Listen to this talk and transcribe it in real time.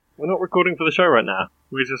not recording for the show right now.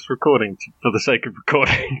 We're just recording for the sake of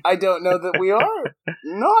recording. I don't know that we are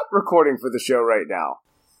not recording for the show right now.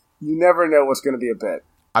 You never know what's going to be a bit.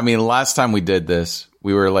 I mean, last time we did this,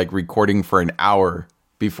 we were like recording for an hour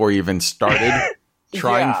before we even started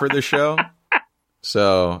trying for the show.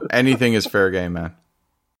 So anything is fair game, man.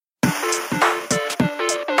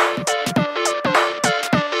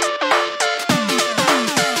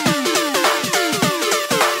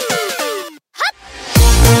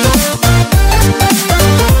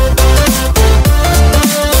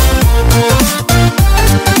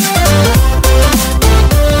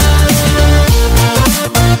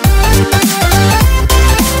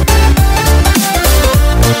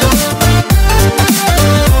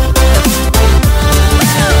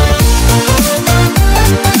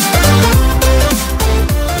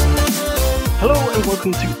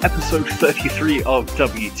 Episode 33 of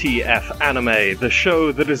WTF Anime, the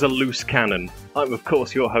show that is a loose cannon. I'm of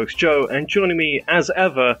course your host Joe, and joining me as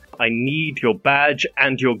ever, I need your badge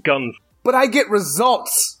and your gun. But I get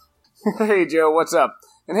results! Hey Joe, what's up?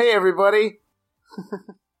 And hey everybody!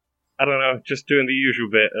 I don't know, just doing the usual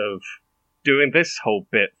bit of doing this whole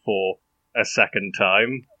bit for a second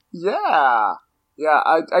time. Yeah,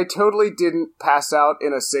 I totally didn't pass out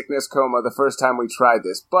in a sickness coma the first time we tried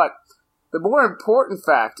this, but the more important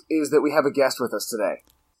fact is that we have a guest with us today.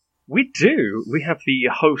 We do. We have the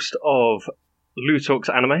host of Lou Talks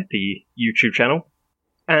Anime, the YouTube channel,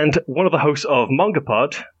 and one of the hosts of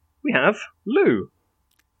MangaPod. We have Lou.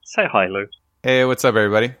 Say hi, Lou. Hey, what's up,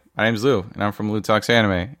 everybody? My name's Lou, and I'm from Lou Talks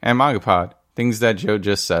Anime and MangaPod. Things that Joe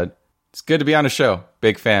just said. It's good to be on the show.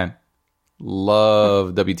 Big fan.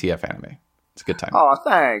 Love WTF Anime. It's a good time. Oh,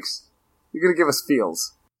 thanks. You're going to give us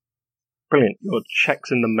feels. Brilliant. Your check's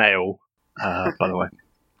in the mail. By the way.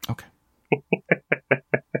 Okay.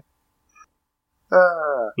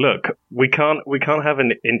 Look, we can't have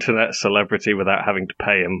an internet celebrity without having to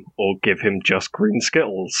pay him or give him just green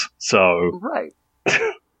Skittles. So right.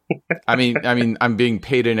 I mean, I'm being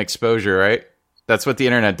paid in exposure, right? That's what the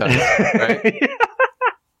internet does, right?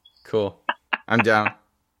 Cool. I'm down.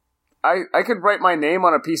 I could write my name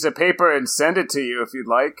on a piece of paper and send it to you if you'd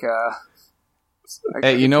like.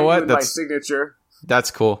 Hey, you know what? That's my signature. That's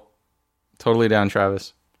cool. Totally down,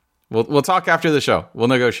 Travis. We'll talk after the show. We'll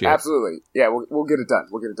negotiate. Absolutely. Yeah, we'll get it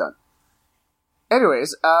done.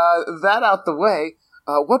 Anyways, that out the way,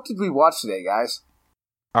 what did we watch today, guys?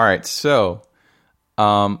 All right, so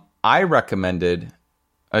I recommended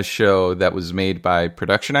a show that was made by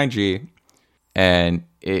Production IG, and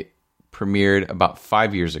it premiered about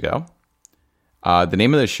 5 years ago. The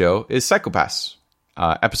name of the show is Psycho-Pass,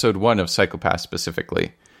 episode 1 of Psycho-Pass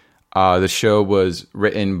specifically. The show was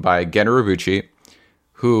written by Gen Urobuchi,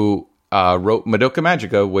 who wrote Madoka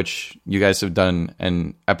Magica, which you guys have done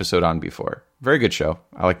an episode on before. Very good show.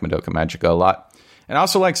 I like Madoka Magica a lot. And I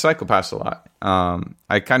also like Psycho-Pass a lot.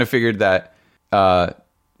 I kind of figured that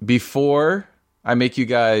before I make you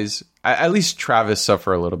guys, at least Travis,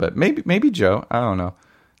 suffer a little bit. Maybe Joe. I don't know.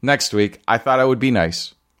 Next week, I thought I would be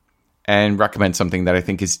nice and recommend something that I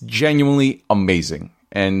think is genuinely amazing.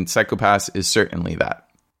 And Psycho-Pass is certainly that.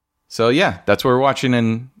 So yeah, that's what we're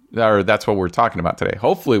watching, or that's what we're talking about today.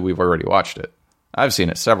 Hopefully we've already watched it. I've seen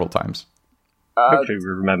it several times. Hopefully we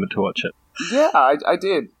remember to watch it. Yeah, I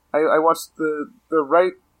did. I watched the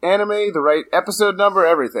right anime, the right episode number,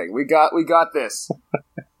 everything. We got this.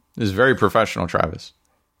 This is very professional, Travis.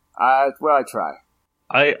 Well, I try.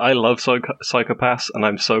 I love Psycho-Pass, and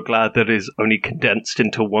I'm so glad that it is only condensed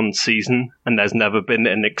into one season, and there's never been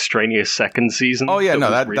an extraneous second season. Oh yeah,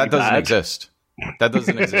 that really doesn't bad. exist. That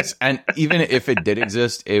doesn't exist. And even if it did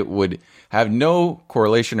exist, it would have no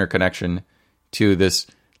correlation or connection to this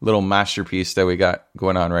little masterpiece that we got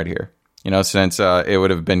going on right here. You know, since it would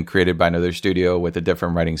have been created by another studio with a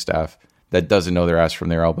different writing staff that doesn't know their ass from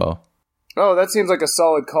their elbow. Oh, that seems like a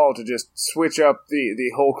solid call to just switch up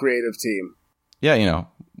the whole creative team. Yeah, you know,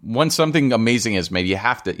 once something amazing is made, you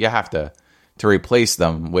have to replace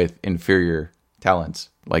them with inferior talents.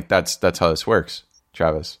 Like that's how this works,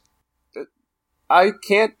 Travis. I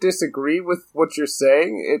can't disagree with what you're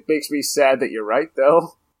saying. It makes me sad that you're right,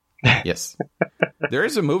 though. Yes. There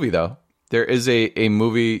is a movie, though. There is a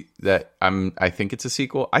movie that I think it's a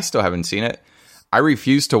sequel. I still haven't seen it. I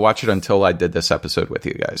refused to watch it until I did this episode with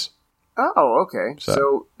you guys. Oh, okay.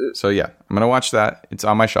 So yeah, I'm going to watch that. It's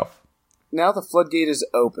on my shelf. Now the floodgate is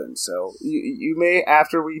open, so you may,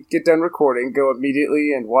 after we get done recording, go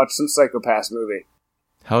immediately and watch some Psycho-Pass movie.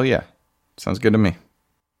 Hell yeah. Sounds good to me.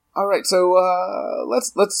 All right, so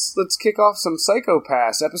let's kick off some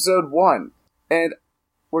Psycho-Pass, episode 1. And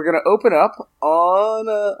we're going to open up on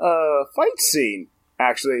a fight scene,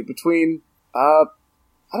 actually, between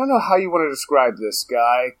I don't know how you want to describe this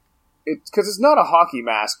guy. Because it's not a hockey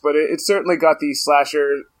mask, but it's certainly got the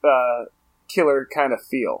slasher killer kind of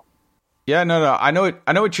feel. Yeah, no, I know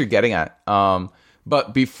what you're getting at.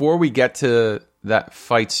 But before we get to that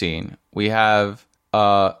fight scene, we have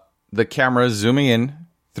the camera zooming in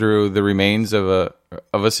through the remains of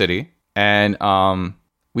a city, and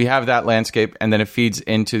we have that landscape, and then it feeds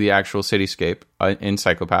into the actual cityscape in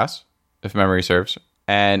Psycho-Pass, if memory serves,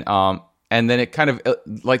 and then it kind of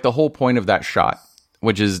like the whole point of that shot,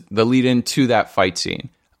 which is the lead in to that fight scene,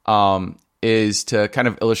 is to kind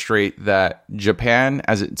of illustrate that Japan,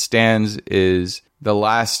 as it stands, is the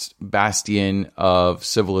last bastion of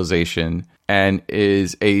civilization and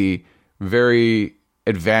is a very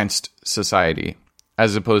advanced society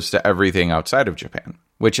as opposed to everything outside of Japan.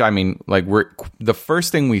 Which, I mean, like, the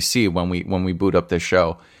first thing we see when we boot up this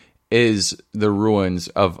show is the ruins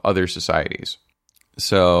of other societies.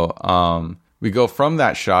 So we go from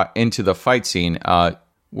that shot into the fight scene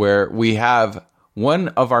where we have one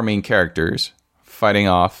of our main characters fighting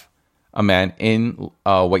off a man in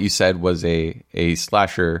what you said was a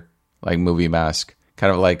slasher like movie mask,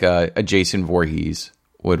 kind of like a Jason Voorhees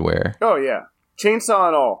would wear. Oh yeah, chainsaw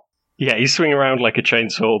and all. Yeah, he's swinging around like a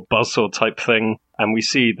chainsaw, buzzsaw type thing, and we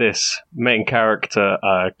see this main character,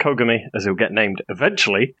 Kogami, as he'll get named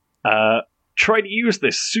eventually, try to use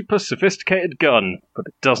this super sophisticated gun, but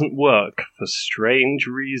it doesn't work for strange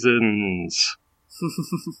reasons.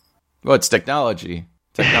 Well, it's technology.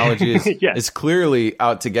 Technology is, Yeah. is clearly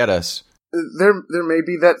out to get us. There may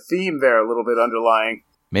be that theme there a little bit underlying.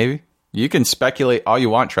 Maybe. You can speculate all you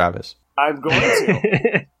want, Travis. I'm going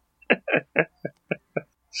to.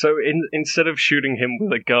 So instead of shooting him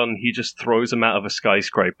with a gun, he just throws him out of a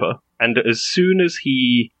skyscraper. And as soon as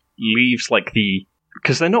he leaves, like,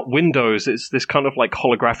 because they're not windows, it's this kind of like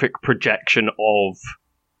holographic projection of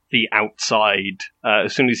the outside.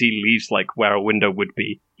 As soon as he leaves, like, where a window would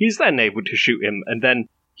be, he's then able to shoot him, and then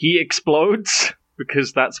he explodes,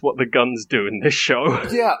 because that's what the guns do in this show.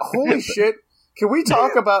 Yeah, holy shit. Can we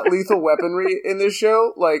talk about lethal weaponry in this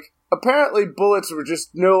show? Like, apparently bullets were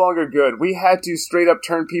just no longer good. We had to straight up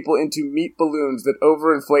turn people into meat balloons that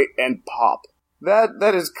overinflate and pop.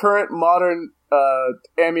 That is current modern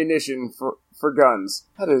ammunition for guns.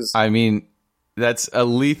 That is... I mean, that's a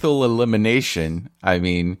lethal elimination. I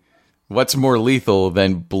mean, what's more lethal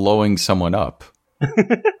than blowing someone up?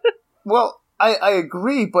 Well, I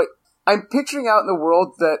agree, but I'm picturing out in the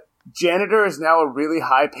world that janitor is now a really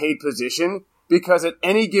high-paid position because at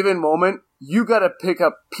any given moment, you gotta pick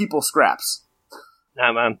up people scraps.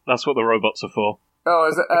 Nah, man, that's what the robots are for. Oh,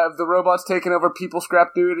 have the robots taken over people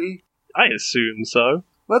scrap duty? I assume so.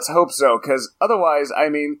 Let's hope so, because otherwise, I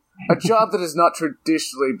mean, a job that has not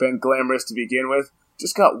traditionally been glamorous to begin with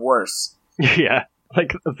just got worse. Yeah,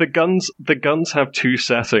 like, the guns have two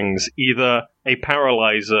settings. Either a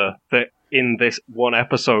paralyzer that in this one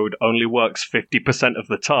episode only works 50% of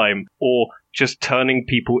the time, or just turning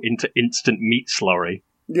people into instant meat slurry.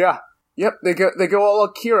 Yeah. Yep, they go all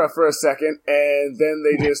Akira for a second, and then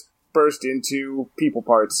they just burst into people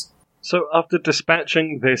parts. So after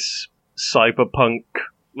dispatching this cyberpunk,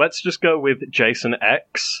 let's just go with Jason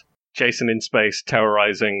X. Jason in space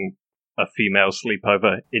terrorizing a female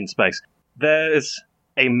sleepover in space. There's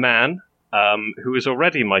a man who is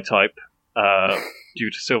already my type,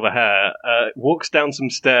 due to silver hair, walks down some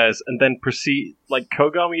stairs and then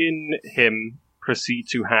Kogami and him proceed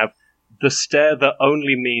to have the stare that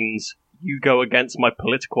only means you go against my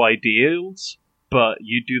political ideals, but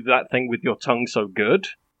you do that thing with your tongue so good.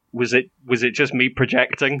 Was it just me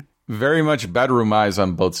projecting? Very much bedroom eyes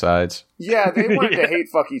on both sides. Yeah, they wanted to hate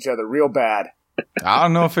fuck each other real bad. I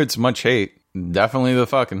don't know if it's much hate. Definitely the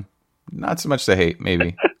fucking. Not so much the hate,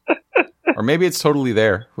 maybe. Or maybe it's totally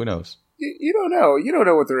there. Who knows? You don't know. You don't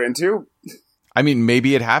know what they're into. I mean,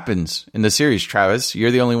 maybe it happens in the series, Travis.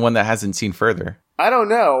 You're the only one that hasn't seen further. I don't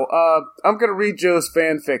know. I'm gonna read Joe's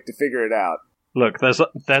fanfic to figure it out. Look,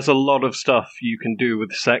 there's a lot of stuff you can do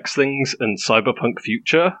with sex things and cyberpunk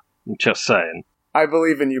future. I'm just saying. I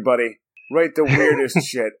believe in you, buddy. Write the weirdest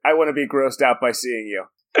shit. I want to be grossed out by seeing you.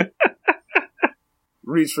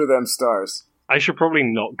 Reach for them stars. I should probably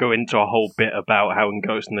not go into a whole bit about how in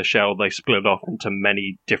Ghost in the Shell they split off into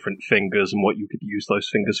many different fingers and what you could use those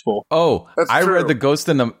fingers for. Oh, That's I true. read the Ghost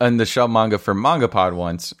in the Shell manga for MangaPod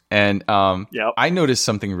once, and Yep. I noticed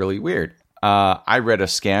something really weird. I read a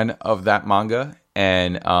scan of that manga,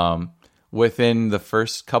 and within the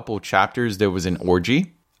first couple chapters, there was an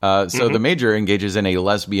orgy. So the major engages in a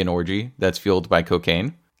lesbian orgy that's fueled by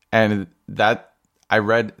cocaine, and that I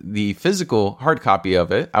read the physical hard copy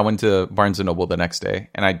of it. I went to Barnes & Noble the next day,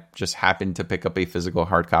 and I just happened to pick up a physical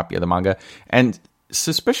hard copy of the manga. And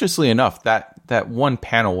suspiciously enough, that one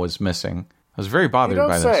panel was missing. I was very bothered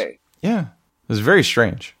by this. Yeah, it was very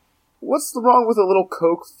strange. What's wrong with a little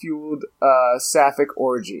coke-fueled sapphic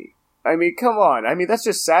orgy? I mean, come on. I mean, that's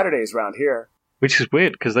just Saturdays around here. Which is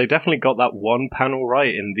weird, because they definitely got that one panel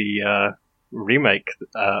right in the remake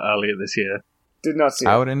earlier this year. Did not see it.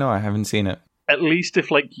 I wouldn't know. I haven't seen it. At least if,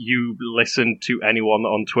 like, you listen to anyone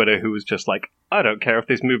on Twitter who was just like, I don't care if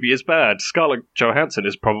this movie is bad, Scarlett Johansson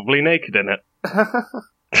is probably naked in it.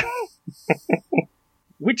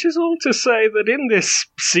 Which is all to say that in this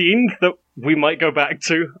scene that we might go back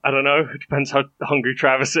to, I don't know, it depends how hungry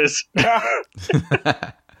Travis is,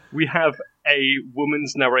 we have a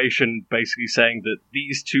woman's narration basically saying that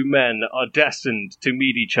these two men are destined to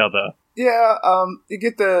meet each other. Yeah, you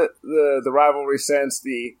get the rivalry sense,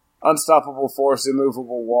 the unstoppable force,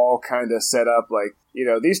 immovable wall kind of set up. Like, you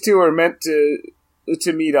know, these two are meant to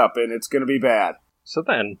meet up, and it's going to be bad. So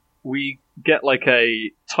then we get like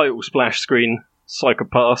a title splash screen,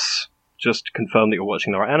 Psychopaths, just to confirm that you're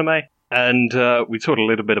watching our anime. And we talked a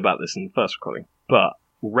little bit about this in the first recording, but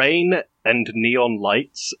rain and neon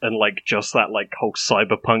lights and like just that like whole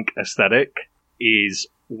cyberpunk aesthetic is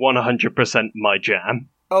 100% my jam.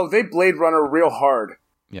 Oh, they Blade Runner real hard.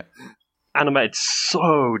 Yeah. Animated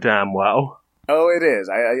so damn well. Oh, it is.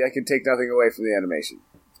 I can take nothing away from the animation.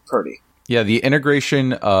 It's pretty. Yeah, the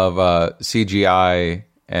integration of CGI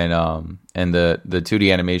and the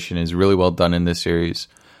 2D animation is really well done in this series.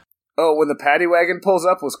 Oh, when the paddy wagon pulls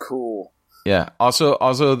up was cool. Yeah. Also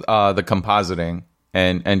the compositing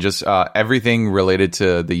and just everything related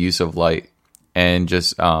to the use of light and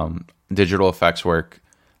just digital effects work.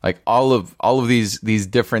 Like all of these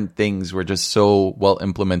different things were just so well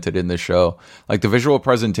implemented in the show. Like the visual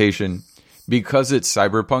presentation, because it's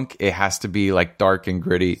cyberpunk, it has to be like dark and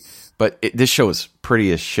gritty. But this show is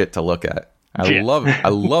pretty as shit to look at. I love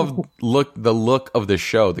the look of the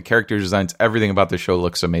show. The character designs, everything about the show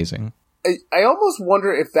looks amazing. I almost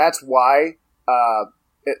wonder if that's why,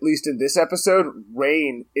 at least in this episode,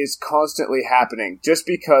 rain is constantly happening. Just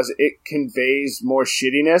because it conveys more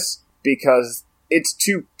shittiness, because it's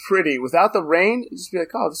too pretty. Without the rain, you just be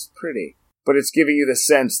like, oh, this is pretty. But it's giving you the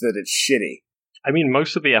sense that it's shitty. I mean,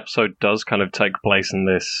 most of the episode does kind of take place in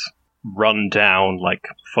this run-down, like,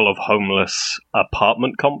 full of homeless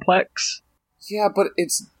apartment complex. Yeah, but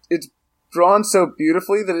it's drawn so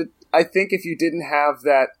beautifully that I think if you didn't have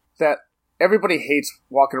that everybody hates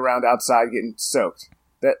walking around outside getting soaked.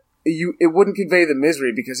 That it wouldn't convey the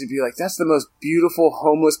misery because you'd be like, that's the most beautiful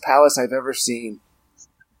homeless palace I've ever seen.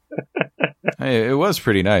 Hey, it was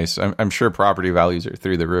pretty nice. I'm sure property values are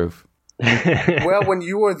through the roof. Well, when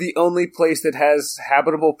you are the only place that has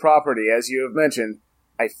habitable property, as you have mentioned,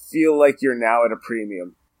 I feel like you're now at a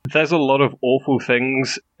premium. There's a lot of awful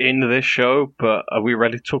things in this show, but are we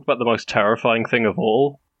ready to talk about the most terrifying thing of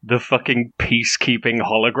all? The fucking peacekeeping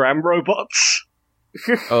hologram robots?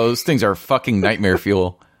 Oh, those things are fucking nightmare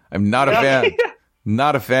fuel. I'm not a fan.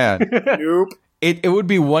 Not a fan. Nope. It would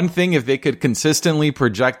be one thing if they could consistently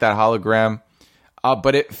project that hologram,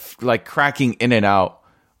 but it like cracking in and out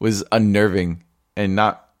was unnerving and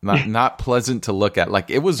not pleasant to look at. Like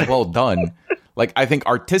it was well done. Like I think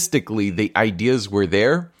artistically the ideas were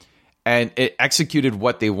there and it executed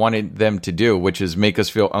what they wanted them to do, which is make us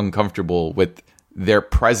feel uncomfortable with their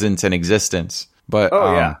presence and existence. But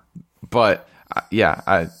not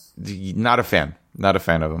a fan. Not a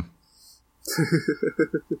fan of them.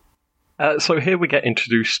 So here we get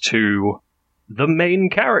introduced to the main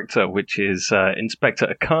character, which is Inspector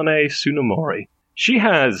Akane Tsunemori. She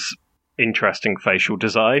has interesting facial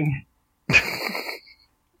design.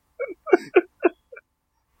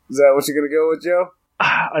 Is that what you're going to go with, Joe?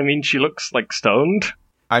 I mean, she looks like stoned.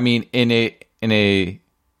 I mean, in a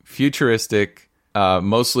futuristic,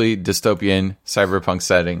 mostly dystopian cyberpunk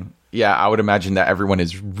setting, yeah, I would imagine that everyone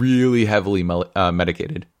is really heavily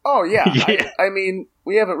medicated. Oh, yeah. Yeah. I mean,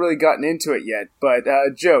 we haven't really gotten into it yet, but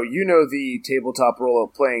Joe, you know the tabletop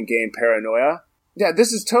role-playing game Paranoia? Yeah,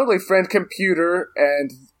 this is totally friend computer,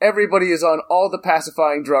 and everybody is on all the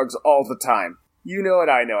pacifying drugs all the time. You know it,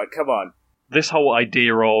 I know it. Come on. This whole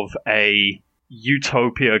idea of a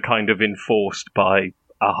utopia kind of enforced by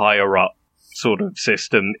a higher-up sort of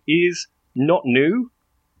system is not new,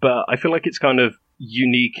 but I feel like it's kind of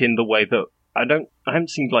unique in the way that I haven't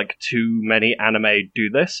seen like too many anime do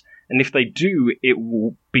this, and if they do, it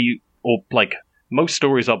will be, or like most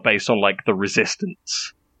stories are based on like the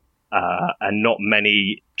resistance, and not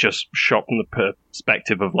many just shot from the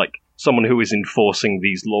perspective of like someone who is enforcing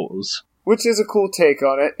these laws. Which is a cool take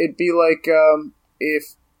on it. It'd be like if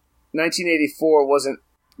 1984 wasn't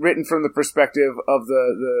written from the perspective of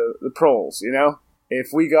the proles, you know? if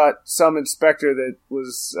we got some inspector that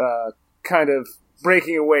was kind of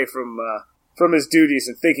breaking away from his duties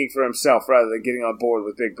and thinking for himself rather than getting on board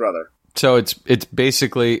with Big Brother. So it's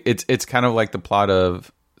basically it's kind of like the plot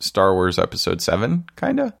of Star Wars Episode 7,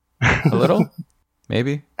 kind of a little,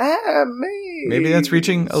 maybe. Maybe that's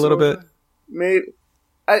reaching a little bit. Maybe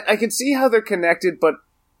I can see how they're connected, but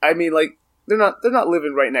I mean, like they're not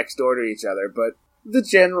living right next door to each other, but the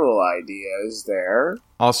general idea is there.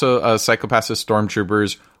 Also, Psycho-Passes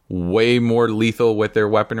stormtroopers way more lethal with their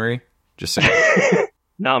weaponry. Just saying.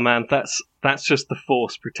 No, man, that's just the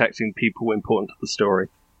Force protecting people important to the story.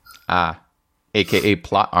 AKA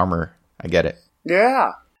plot armor. I get it.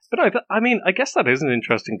 Yeah. But no, I mean, I guess that is an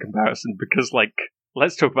interesting comparison because, like,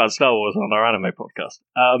 let's talk about Star Wars on our anime podcast.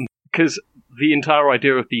 Because the entire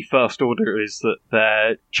idea of the First Order is that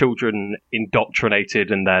they're children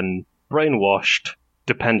indoctrinated and then brainwashed,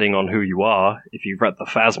 depending on who you are. If you've read the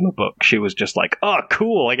Phasma book, she was just like, oh,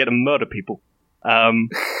 cool, I get to murder people.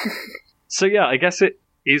 So yeah, I guess it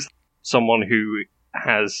is someone who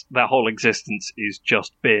has, their whole existence is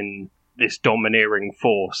just been this domineering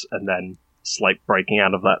force and then slight breaking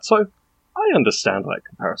out of that. So I understand that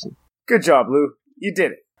comparison. Good job, Lou. You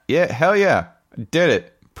did it. Yeah, hell yeah. Did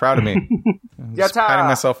it. Proud of me. Just patting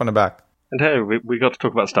myself on the back. And hey, we got to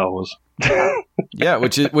talk about Star Wars. Yeah,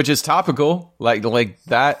 which is topical. Like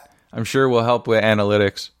that, I'm sure will help with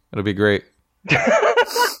analytics. It'll be great.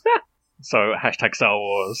 So hashtag Star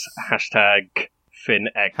Wars, hashtag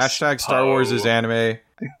FinX. Hashtag Star Wars is anime.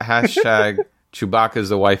 Hashtag Chewbacca's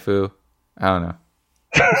the waifu. I don't know.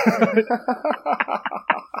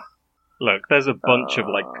 Look, there's a bunch of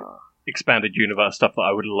like expanded universe stuff that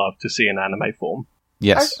I would love to see in anime form.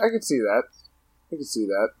 Yes, I could see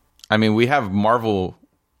that. I mean, we have Marvel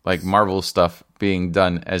stuff being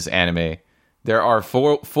done as anime. There are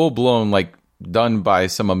full blown like done by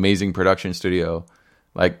some amazing production studio,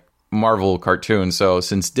 like Marvel cartoons. So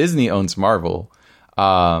since Disney owns Marvel,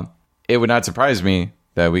 it would not surprise me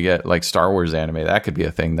that we get like Star Wars anime. That could be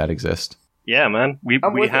a thing that exists. Yeah, man. We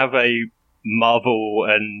have a Marvel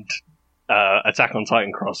and Attack on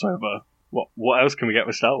Titan crossover. What else can we get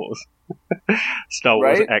with Star Wars? Star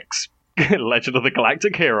Wars X Legend of the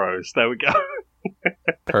Galactic Heroes. There we go.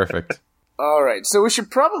 Perfect. All right, so we should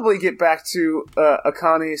probably get back to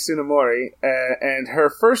Akane Tsunemori and her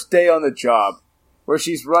first day on the job, where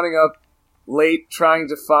she's running up late trying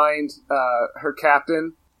to find her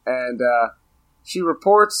captain, and she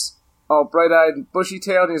reports all bright-eyed and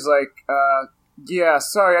bushy-tailed, and he's like, yeah,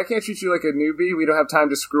 sorry, I can't treat you like a newbie. We don't have time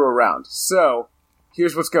to screw around. So,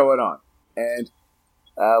 here's what's going on. And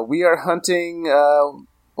we are hunting,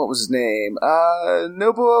 what was his name?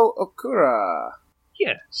 Nobuo Okura.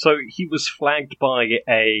 Yeah, so he was flagged by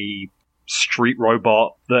a street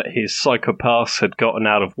robot that his Psycho-Pass had gotten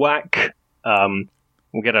out of whack.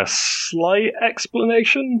 We'll get a slight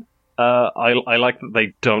explanation. I like that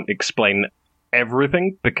they don't explain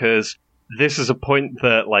everything, because this is a point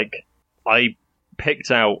that, like, I picked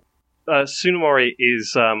out. Tsunemori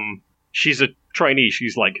is, she's a trainee,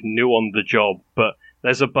 she's, like, new on the job, but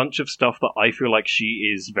there's a bunch of stuff that I feel like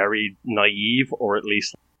she is very naive, or at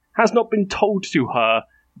least has not been told to her,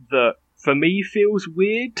 that for me feels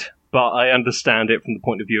weird, but I understand it from the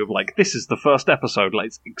point of view of, like, this is the first episode,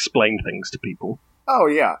 let's explain things to people. Oh,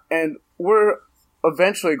 yeah, and we're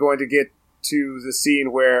eventually going to get to the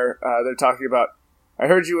scene where they're talking about, I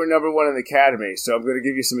heard you were number one in the academy, so I'm going to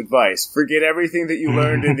give you some advice. Forget everything that you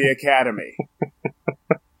learned in the academy.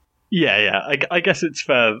 Yeah, I guess it's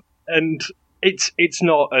fair, and it's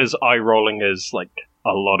not as eye-rolling as, like,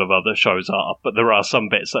 a lot of other shows are, but there are some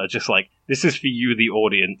bits that are just like, this is for you, the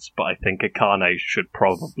audience, but I think Akane should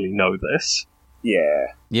probably know this. Yeah.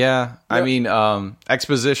 Yeah, I mean,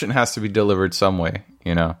 exposition has to be delivered some way,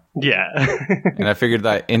 you know? Yeah. And I figured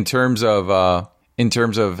that in terms of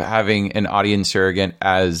having an audience surrogate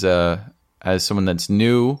as someone that's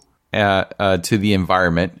new to the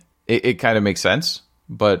environment, it kind of makes sense.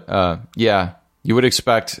 But yeah, you would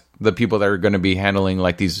expect the people that are going to be handling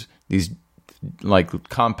like these like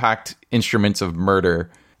compact instruments of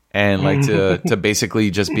murder and like to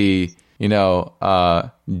basically just be, you know,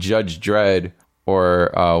 Judge Dredd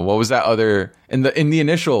or what was that other in the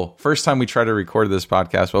initial first time we tried to record this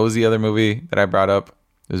podcast, what was the other movie that I brought up?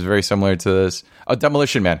 It was very similar to this. Oh,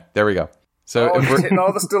 Demolition Man. There we go. So if we're hitting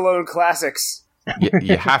all the Stallone classics.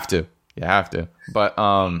 You have to.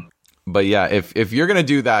 But yeah, if you're gonna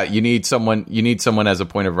do that, you need someone as a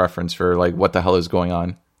point of reference for like what the hell is going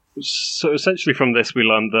on. So essentially from this we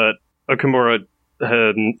learned that Okamura,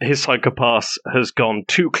 his Psycho-Pass has gone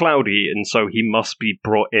too cloudy, and so he must be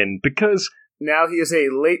brought in because now he is a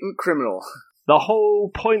latent criminal. The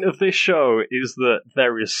whole point of this show is that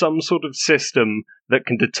there is some sort of system that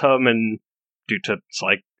can determine, due to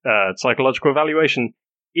psychological evaluation,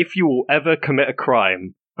 if you will ever commit a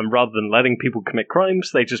crime. And rather than letting people commit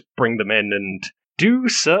crimes, they just bring them in and do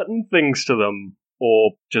certain things to them,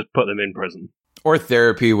 or just put them in prison. Or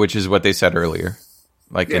therapy, which is what they said earlier,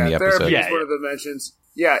 in the episode. Therapy is one of the mentions.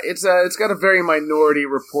 Yeah, it's got a very Minority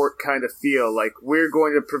Report kind of feel. Like, we're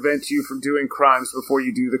going to prevent you from doing crimes before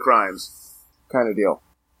you do the crimes. Kind of deal.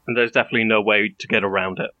 And there's definitely no way to get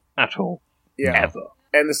around it at all. Yeah. Ever.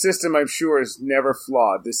 And the system, I'm sure, is never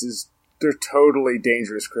flawed. They're totally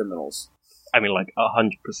dangerous criminals. I mean,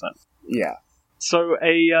 100%. Yeah. So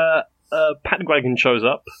a paddy wagon shows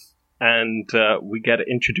up, and we get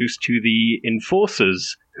introduced to the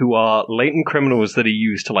enforcers, who are latent criminals that are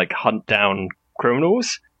used to hunt down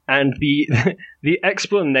criminals. And the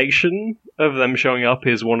explanation of them showing up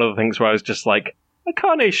is one of the things where I was just like,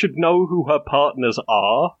 Akane should know who her partners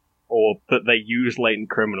are, or that they use latent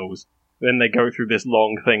criminals. Then they go through this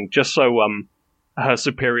long thing just so her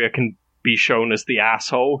superior can be shown as the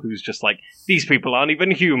asshole who's just like, these people aren't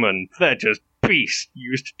even human, they're just beasts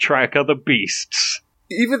used to track other beasts.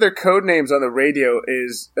 Even their code names on the radio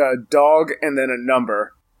is dog and then a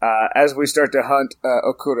number as we start to hunt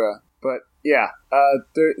Okura. But yeah,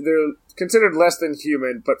 they're considered less than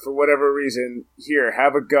human, but for whatever reason, here,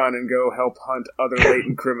 have a gun and go help hunt other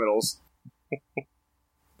latent criminals.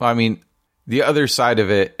 Well, I mean, the other side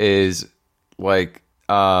of it is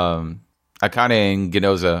Akane and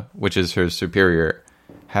Ginoza, which is her superior,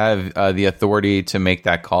 have the authority to make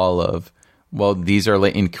that call of, well, these are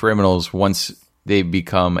latent criminals. Once they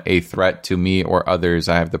become a threat to me or others,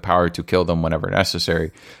 I have the power to kill them whenever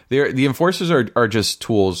necessary. The enforcers are just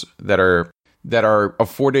tools that are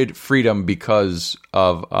afforded freedom because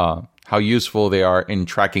of how useful they are in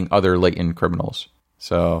tracking other latent criminals.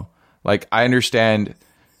 So, I understand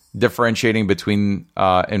differentiating between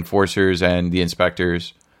enforcers and the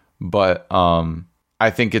inspectors, but I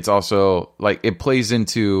think it's also it plays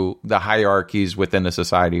into the hierarchies within the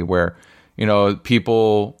society where,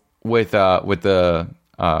 people with the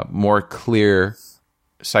more clear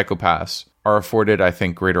psychopaths are afforded, I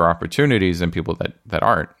think, greater opportunities than people that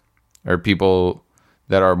aren't, or people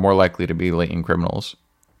that are more likely to be latent criminals.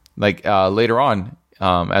 Later on,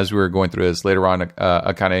 as we were going through this, later on,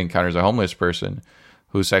 Akane encounters a homeless person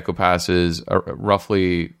whose psychopath is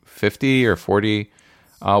roughly 50 or 40,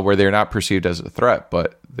 where they're not perceived as a threat,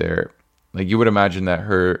 but they're you would imagine that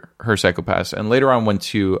her psychopaths. And later on,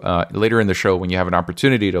 later in the show, when you have an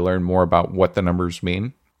opportunity to learn more about what the numbers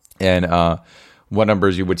mean and what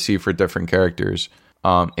numbers you would see for different characters,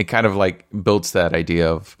 it kind of builds that idea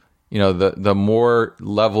of, the more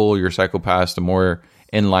level your psychopaths, the more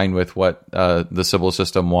in line with what the civil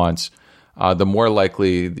system wants, the more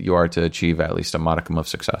likely you are to achieve at least a modicum of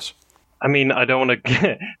success. I mean, I don't want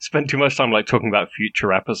to spend too much time talking about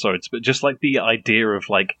future episodes, but just the idea of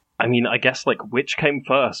I guess which came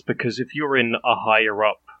first, because if you're in a higher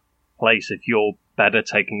up place, if you're better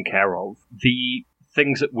taken care of, the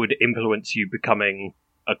things that would influence you becoming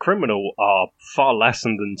a criminal are far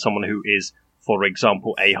lessened than someone who is, for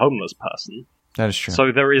example, a homeless person. That is true.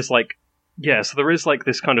 So there is so there is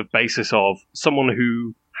this kind of basis of someone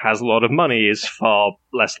who has a lot of money is far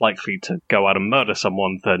less likely to go out and murder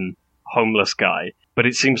someone than a homeless guy. But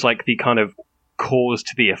it seems like the kind of cause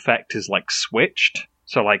to the effect is switched.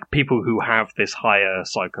 So people who have this higher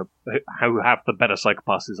who have the better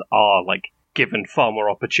psychopaths are given far more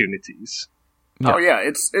opportunities. Yeah. Oh yeah,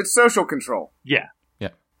 it's social control. Yeah. Yeah.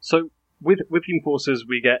 So with the enforcers,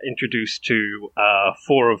 we get introduced to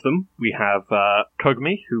 4 of them. We have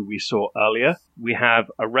Kogami, who we saw earlier. We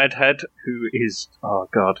have a redhead who is, oh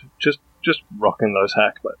god, just rocking those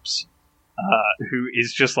hair clips. Who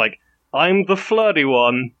is just I'm the flirty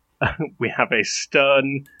one. We have a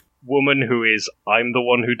stern woman who is, I'm the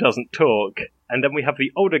one who doesn't talk. And then we have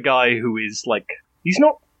the older guy who is he's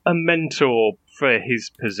not a mentor for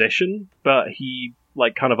his position, but he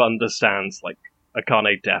kind of understands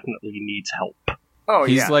Akane definitely needs help. Oh,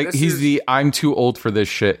 he's yeah. He's the I'm too old for this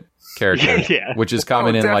shit character, yeah. Which is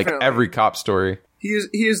common in definitely. every cop story. He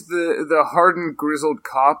is the hardened, grizzled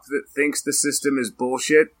cop that thinks the system is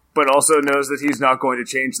bullshit, but also knows that he's not going to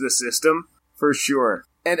change the system, for sure.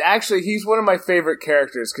 And actually, he's one of my favorite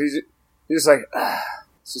characters, because he's just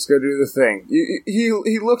let's just go do the thing.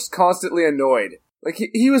 He looks constantly annoyed.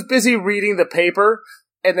 He was busy reading the paper,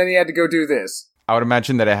 and then he had to go do this. I would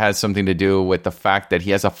imagine that it has something to do with the fact that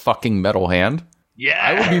he has a fucking metal hand. Yeah.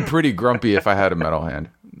 I would be pretty grumpy if I had a metal hand.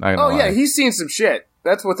 Yeah, he's seen some shit.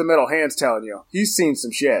 That's what the metal hand's telling you. He's seen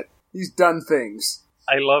some shit. He's done things.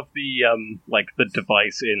 I love the like the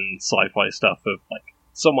device in sci-fi stuff of like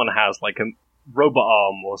someone has like a robot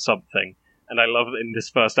arm or something, and I love that in this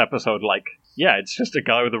first episode, like, yeah, it's just a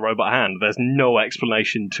guy with a robot hand. There's no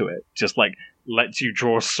explanation to it. Just like lets you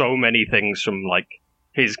draw so many things from like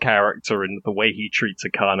his character and the way he treats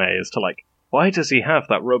Akane as to like, why does he have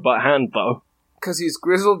that robot hand though? Because he's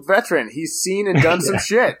grizzled veteran. He's seen and done some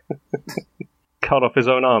shit. Cut off his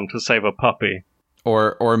own arm to save a puppy.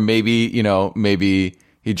 Or maybe, maybe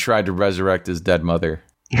he tried to resurrect his dead mother.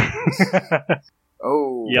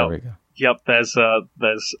 Oh. Yep. There we go. Yep, there's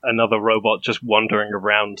another robot just wandering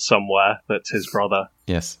around somewhere that's his brother.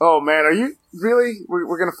 Yes. Oh, man, are you... Really?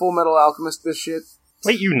 We're gonna Full Metal Alchemist this shit?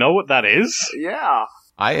 Wait, you know what that is? Yeah.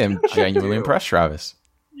 I am genuinely impressed, Travis.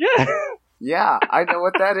 Yeah. Yeah, I know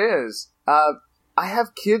what that is. I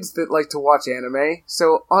have kids that like to watch anime,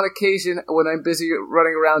 so on occasion, when I'm busy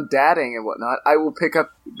running around dadding and whatnot, I will pick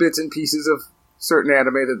up bits and pieces of certain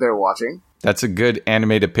anime that they're watching. That's a good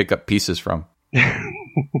anime to pick up pieces from.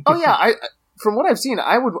 Oh yeah, from what I've seen,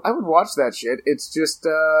 I would watch that shit. It's just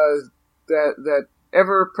that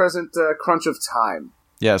ever-present crunch of time.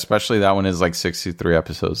 Yeah, especially that one is like 63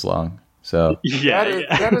 episodes long. So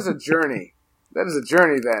that is a journey. That is a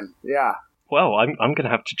journey then. Yeah. Well, I'm going to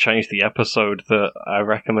have to change the episode that I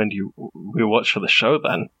recommend you rewatch for the show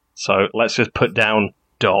then. So let's just put down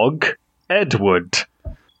Dog Edward.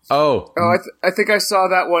 Oh, I think I saw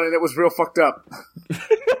that one and it was real fucked up.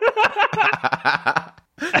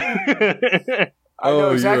 I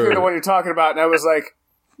know exactly the one you're talking about, and I was like,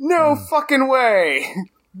 no fucking way!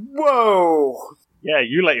 Whoa! Yeah,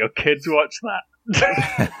 you let your kids watch that.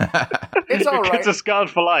 It's your alright. kids are scarred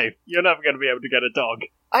for life. You're never going to be able to get a dog.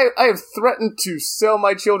 I have threatened to sell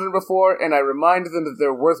my children before, and I remind them that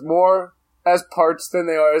they're worth more as parts than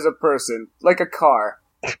they are as a person. Like a car.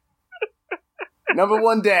 Number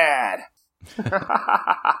one dad.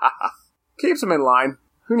 Keeps them in line.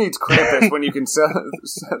 Who needs Krampus when you can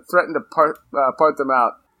threaten to part them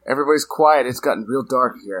out? Everybody's quiet. It's gotten real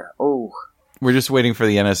dark here. Oh. we're just waiting for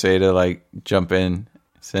the NSA to like jump in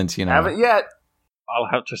since, Haven't yet. I'll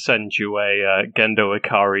have to send you a Gendo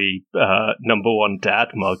Ikari number one dad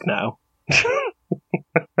mug now.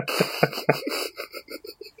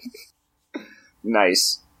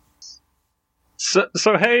 Nice.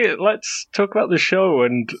 So hey, let's talk about the show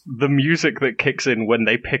and the music that kicks in when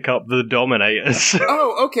they pick up the Dominators.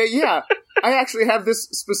 Oh, okay, yeah. I actually have this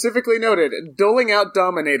specifically noted. Doling out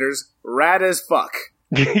Dominators, rad as fuck.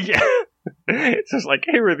 Yeah. It's just like,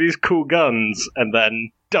 here are these cool guns, and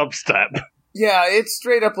then dubstep. Yeah, it's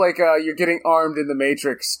straight up like you're getting armed in the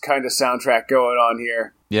Matrix kind of soundtrack going on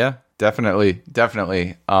here. Yeah, definitely.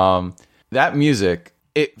 That music,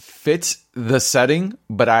 it fits the setting,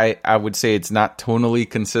 but I would say it's not tonally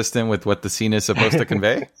consistent with what the scene is supposed to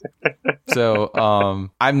convey. So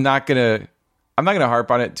I'm not gonna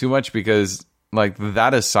harp on it too much because, like,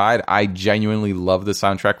 that aside, I genuinely love the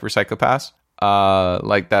soundtrack for Psycho-Pass.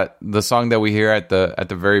 Like the song that we hear at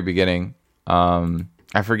the very beginning.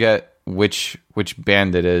 I forget which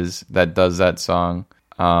band it is that does that song.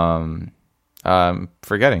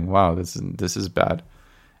 Forgetting. Wow, this is bad.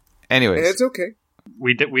 Anyways, It's okay.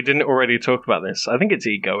 We didn't already talk about this. I think it's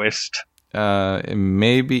Egoist. it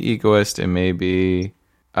may be Egoist. It may be.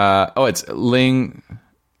 It's Ling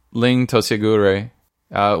Tosegure,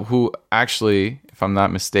 who actually, if I'm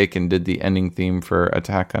not mistaken, did the ending theme for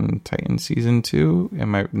Attack on Titan Season 2.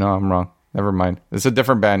 No, I'm wrong. Never mind. It's a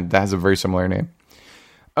different band that has a very similar name.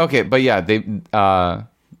 Okay, but yeah, they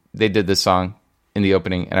did this song in the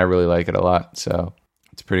opening, and I really like it a lot, so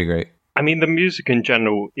it's pretty great. I mean, the music in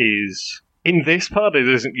general is... In this part, it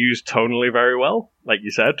isn't used tonally very well, like you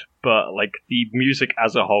said, but, like, the music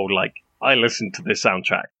as a whole, like, I listen to this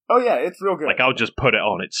soundtrack. Oh yeah, it's real good. Like, I'll just put it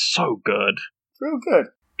on. It's so good. It's real good.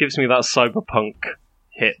 Gives me that cyberpunk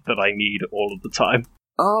hit that I need all of the time.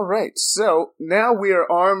 All right, so now we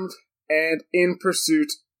are armed and in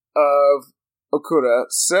pursuit of Okura.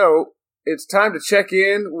 So it's time to check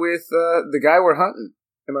in with the guy we're hunting.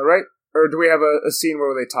 Am I right? Or do we have a scene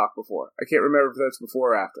where they talk before? I can't remember if that's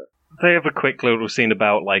before or after. They have a quick little scene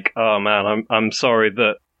about, like, oh man, I'm sorry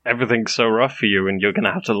that everything's so rough for you and you're going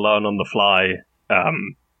to have to learn on the fly.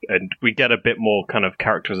 And we get a bit more kind of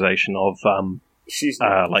characterization of,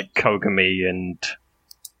 like, Kogami and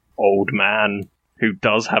Old Man, who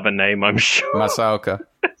does have a name, I'm sure. Masaoka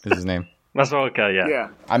is his name. Masaoka, yeah. Yeah.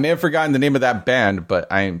 I may have forgotten the name of that band, but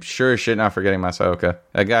I'm sure as shit not forgetting Masaoka.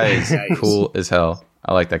 That guy is Nice. cool as hell.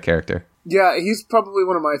 I like that character. Yeah, he's probably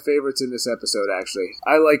one of my favorites in this episode, actually.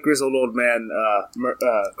 I like Grizzled Old Man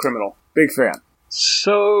Criminal. Big fan.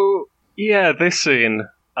 So, yeah, this scene,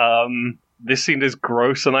 this scene is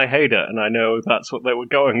gross and I hate it, and I know that's what they were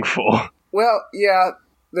going for. Well, yeah,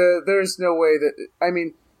 there's no way that... I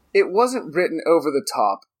mean, it wasn't written over the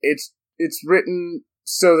top. It's written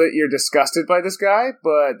so that you're disgusted by this guy,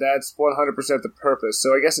 but that's 100% the purpose.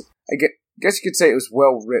 So I guess you could say it was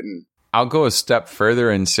well written. I'll go a step further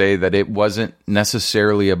and say that it wasn't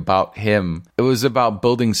necessarily about him. It was about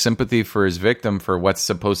building sympathy for his victim for what's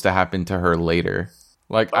supposed to happen to her later.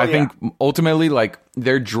 Like, I think ultimately, like,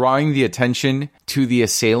 they're drawing the attention to the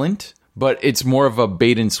assailant, but it's more of a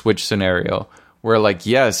bait and switch scenario where, like,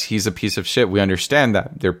 yes, he's a piece of shit. We understand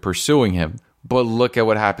that. They're pursuing him. But look at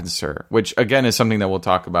what happens to her, which, again, is something that we'll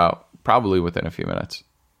talk about probably within a few minutes.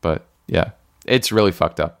 But, yeah, it's really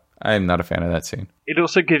fucked up. I am not a fan of that scene. It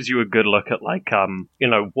also gives you a good look at, like,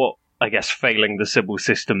 what, I guess, failing the Sybil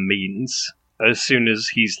system means. As soon as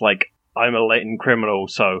he's like, I'm a latent criminal,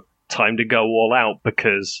 so time to go all out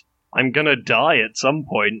because I'm gonna die at some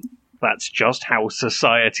point. That's just how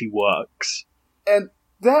society works. And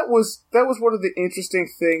that was one of the interesting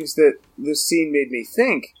things that this scene made me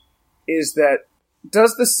think, is that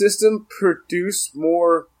does the system produce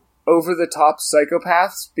more over-the-top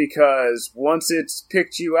psychopaths? Because once it's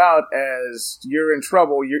picked you out as you're in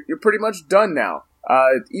trouble, you're pretty much done now.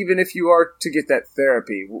 Even if you are to get that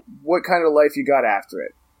therapy, what kind of life you got after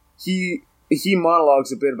it? He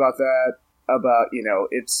monologues a bit about that, about,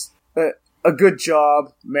 it's a good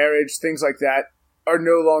job, marriage, things like that are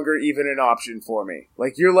no longer even an option for me.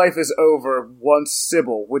 Like, your life is over once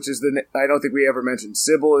Sybil, which is I don't think we ever mentioned,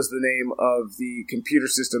 Sybil is the name of the computer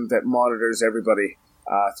system that monitors everybody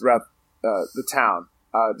throughout the town,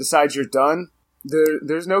 decides you're done.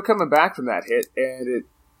 There's no coming back from that hit, and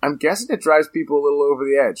I'm guessing it drives people a little over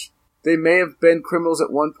the edge. They may have been criminals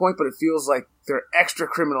at one point, but it feels like they're extra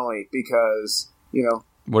criminally because,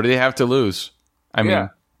 What do they have to lose? I mean,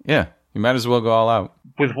 yeah, you might as well go all out.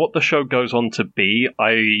 With what the show goes on to be,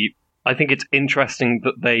 I think it's interesting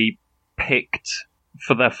that they picked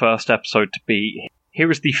for their first episode to be, here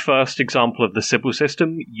is the first example of the Sybil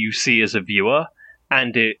system you see as a viewer,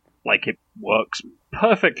 and it works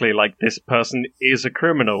perfectly, like this person is a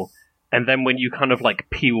criminal. And then when you kind of like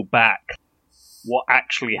peel back what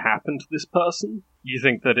actually happened to this person, you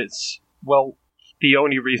think that it's, well, the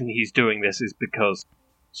only reason he's doing this is because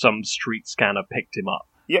some street scanner picked him up.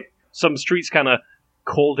 Yep. Some street scanner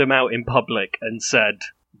called him out in public and said,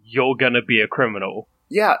 you're gonna be a criminal.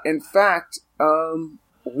 Yeah, in fact,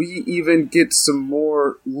 we even get some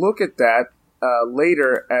more look at that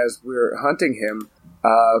later as we're hunting him,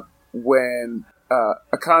 when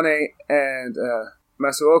Akane and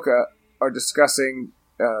Masuoka are discussing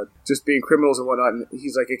just being criminals and whatnot, and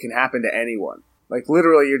he's like, it can happen to anyone. Like,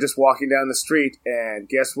 literally, you're just walking down the street, and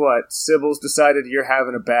guess what? Sybil's decided you're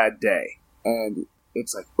having a bad day. And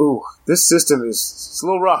it's like, ooh, this system it's a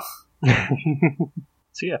little rough.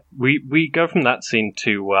 So yeah, we go from that scene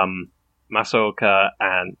to Masaoka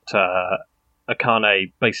and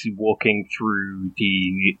Akane basically walking through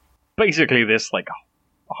basically this like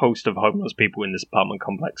host of homeless people in this apartment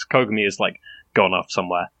complex. Kogami is like gone off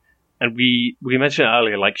somewhere. And we mentioned it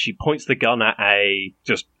earlier, like she points the gun at a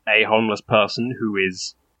homeless person who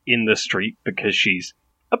is in the street because she's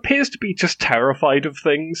appears to be just terrified of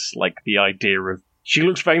things, like the idea of, she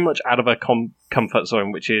looks very much out of her comfort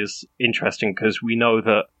zone, which is interesting because we know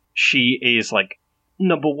that she is like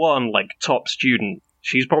number one, like top student.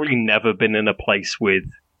 She's probably never been in a place with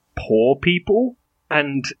poor people,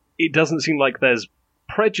 and it doesn't seem like there's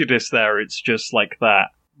prejudice there. It's just like that.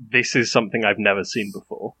 This is something I've never seen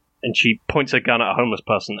before. And she points her gun at a homeless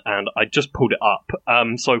person, and I just pulled it up.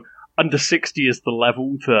 So under 60 is the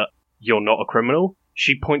level that you're not a criminal.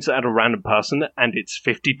 She points it at a random person, and it's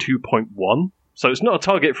 52.1. So it's not a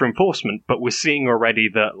target for enforcement, but we're seeing already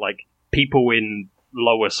that like people in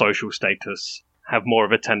lower social status have more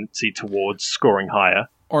of a tendency towards scoring higher.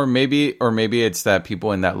 Or maybe it's that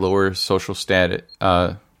people in that lower social status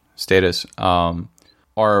are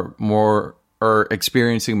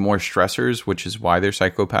experiencing more stressors, which is why their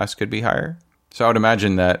psychopaths could be higher. So I would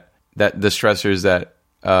imagine that the stressors that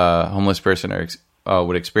a homeless person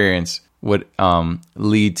would experience would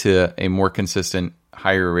lead to a more consistent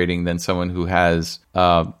higher rating than someone who has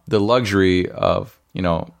the luxury of,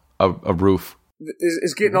 a roof.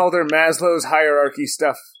 Is getting all their Maslow's hierarchy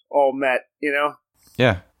stuff all met,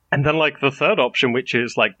 Yeah. And then like the third option, which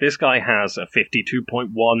is like this guy has a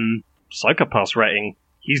 52.1 psychopath rating.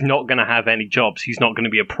 He's not going to have any jobs. He's not going to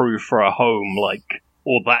be approved for a home, like,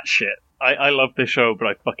 all that shit. I love this show, but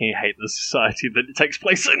I fucking hate the society that it takes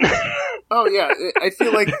place in. Oh yeah, I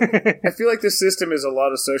feel like the system is a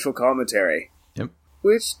lot of social commentary. Yep.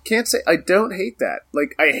 Which, can't say, I don't hate that.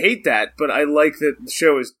 Like, I hate that, but I like that the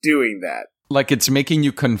show is doing that. Like, it's making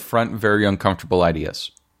you confront very uncomfortable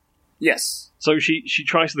ideas. Yes. So she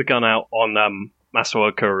tries the gun out on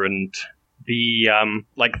Masaoka, and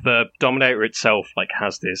the Dominator itself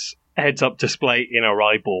has this heads-up display in her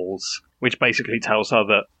eyeballs, which basically tells her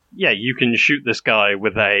that, yeah, you can shoot this guy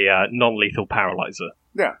with a non-lethal paralyzer.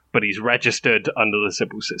 Yeah. But he's registered under the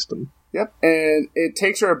Sybil system. Yep. And it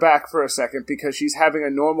takes her aback for a second because she's having a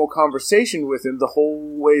normal conversation with him the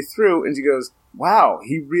whole way through, and she goes, wow,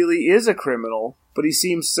 he really is a criminal, but he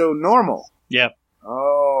seems so normal. Yeah.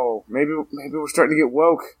 Oh, maybe we're starting to get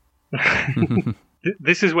woke.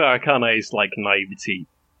 This is where Akane's naivety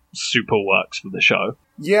super works for the show.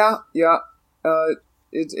 Yeah.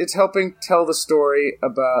 It's helping tell the story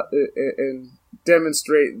about and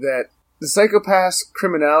demonstrate that the Psycho-Pass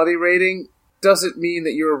criminality rating doesn't mean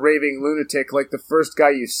that you're a raving lunatic like the first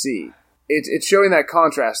guy you see. It's showing that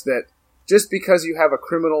contrast that just because you have a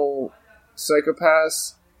criminal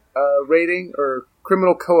Psycho-Pass rating, or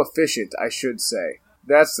criminal coefficient, I should say.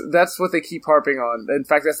 That's what they keep harping on. In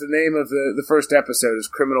fact, that's the name of the first episode, is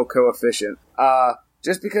Criminal Coefficient.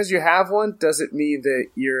 Just because you have one doesn't mean that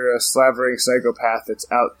you're a slavering psychopath that's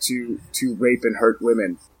out to rape and hurt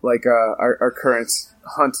women, like our current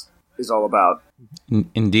hunt is all about.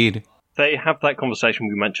 Indeed. They have that conversation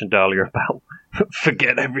we mentioned earlier about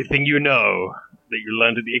forget everything you know that you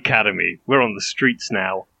learned at the academy. We're on the streets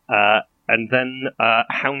now. And then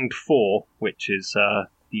Hound 4, which is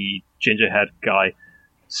the gingerhead guy,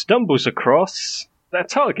 stumbles across their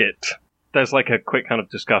target. There's a quick kind of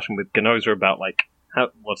discussion with Ganoza about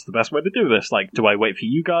what's the best way to do this? Do I wait for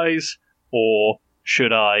you guys, or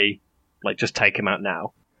should I just take him out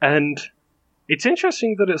now? And it's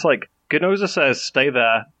interesting that it's Ganoza says, stay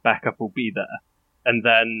there, backup will be there. And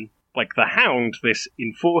then, the Hound, this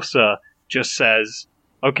enforcer, just says,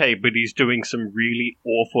 okay, but he's doing some really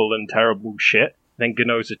awful and terrible shit. Then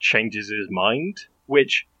Ganoza changes his mind,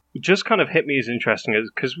 which just kind of hit me as interesting,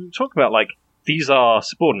 because we talk about, these are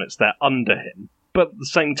subordinates, they're under him. But at the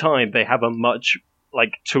same time, they have a much,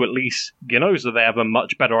 to at least Ganoza, they have a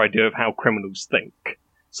much better idea of how criminals think.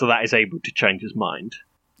 So that is able to change his mind.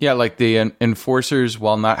 Yeah, the enforcers,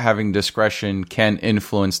 while not having discretion, can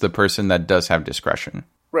influence the person that does have discretion.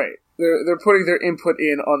 Right. They're putting their input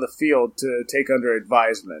in on the field to take under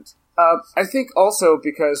advisement. I think also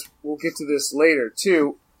because, we'll get to this later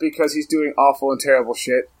too, because he's doing awful and terrible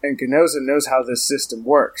shit, and Ganoza knows how this system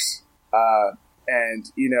works.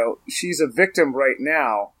 And, she's a victim right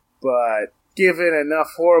now, but given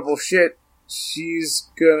enough horrible shit, she's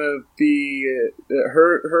gonna be,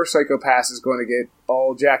 her Psycho-Pass is going to get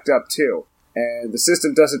all jacked up too. And the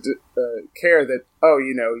system doesn't care that,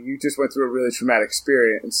 you just went through a really traumatic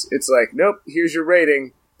experience. It's nope, here's your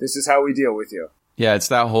rating. This is how we deal with you. Yeah, it's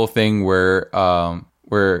that whole thing where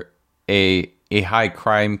a high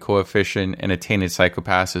crime coefficient and a tainted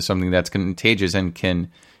Psycho-Pass is something that's contagious and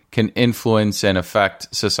can influence and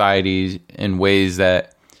affect society in ways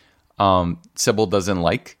that Sybil doesn't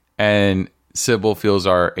like, and Sybil feels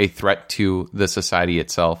are a threat to the society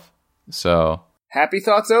itself. So happy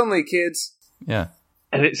thoughts only, kids. Yeah.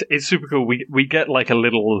 And it's super cool. We get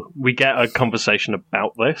we get a conversation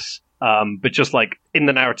about this, but just in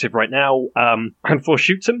the narrative right now, Hanfor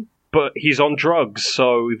shoots him, but he's on drugs,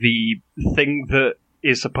 so the thing that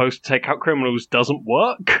is supposed to take out criminals doesn't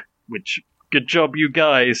work, which, good job, you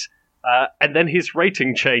guys. And then his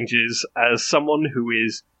rating changes as someone who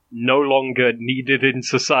is no longer needed in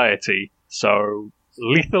society, so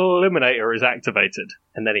Lethal Eliminator is activated,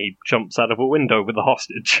 and then he jumps out of a window with a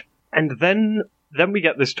hostage. And then we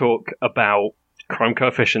get this talk about crime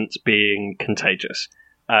coefficients being contagious.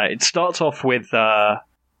 It starts off with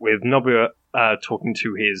Nobuo talking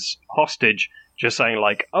to his hostage, just saying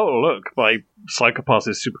oh look, my Psycho-Pass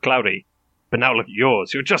is super cloudy, but now look at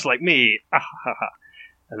yours, you're just like me.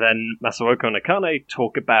 And then Masaoka and Akane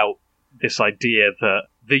talk about this idea that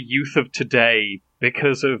the youth of today,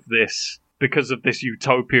 because of this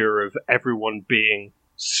utopia of everyone being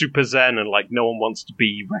super zen and no one wants to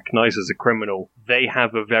be recognized as a criminal, they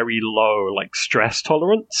have a very low stress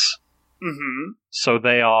tolerance. Mm-hmm. So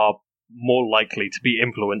they are more likely to be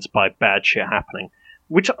influenced by bad shit happening.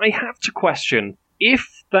 Which I have to question.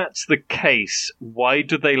 If that's the case, why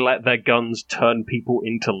do they let their guns turn people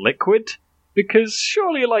into liquid? Because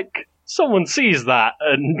surely, someone sees that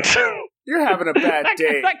and... You're having a bad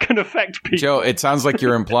day. That can affect people. Joe, it sounds like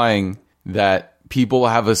you're implying that people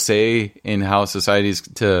have a say in how society's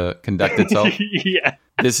to conduct itself. Yeah.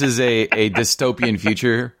 This is a dystopian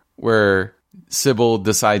future where Sybil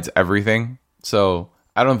decides everything. So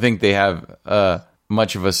I don't think they have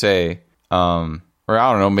much of a say, or Or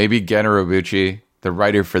I don't know, maybe Gen Urobuchi, the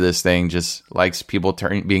writer for this thing, just likes people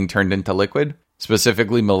being turned into liquid,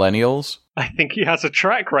 specifically millennials. I think he has a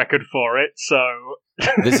track record for it, so...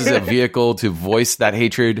 This is a vehicle to voice that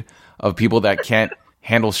hatred of people that can't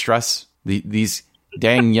handle stress. These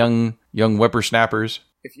dang young whippersnappers.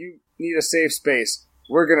 If you need a safe space,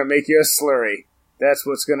 we're going to make you a slurry. That's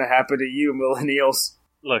what's going to happen to you, millennials.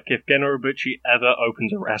 Look, if Gen Urobuchi ever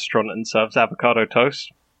opens a restaurant and serves avocado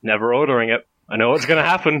toast, never ordering it. I know what's going to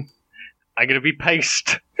happen. I'm going to be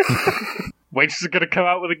paced. Waiters are going to come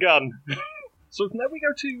out with a gun. So now we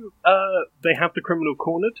go to, they have the criminal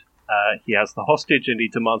cornered. He has the hostage and he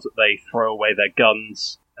demands that they throw away their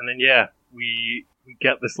guns. And then, we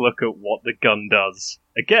get this look at what the gun does.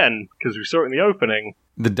 Again, because we saw it in the opening.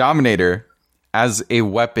 The Dominator, as a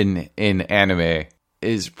weapon in anime,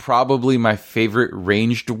 is probably my favorite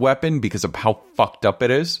ranged weapon because of how fucked up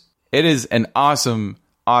it is. It is an awesome,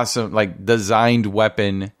 like, designed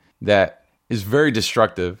weapon that is very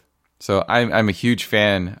destructive. So I'm a huge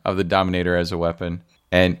fan of the Dominator as a weapon.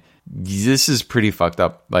 And this is pretty fucked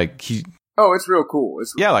up. Like, it's real cool.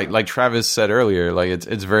 Like Travis said earlier, like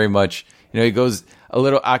it's very much, he goes a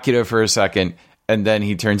little Akira for a second, and then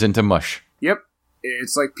he turns into mush. Yep.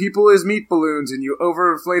 It's like people is meat balloons, and you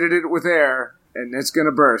overinflated it with air, and it's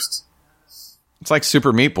gonna burst. It's like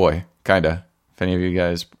Super Meat Boy, kinda. If any of you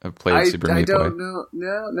guys have played Super Meat Boy. I don't know.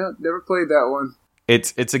 No, never played that one.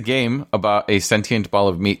 It's a game about a sentient ball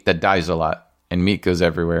of meat that dies a lot, and meat goes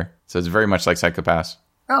everywhere. So it's very much like Psycho-Pass.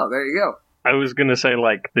 Oh, there you go. I was going to say,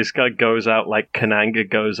 like, this guy goes out like Kananga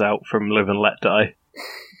goes out from Live and Let Die.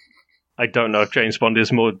 I don't know if James Bond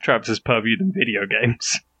is more Travis's purview than video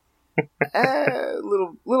games.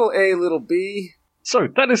 Little A, little B. So,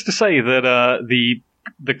 that is to say that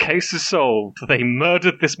the case is solved. They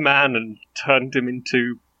murdered this man and turned him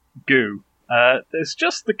into goo. There's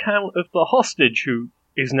just the count of the hostage who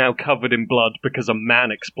is now covered in blood because a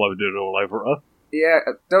man exploded all over her. Yeah,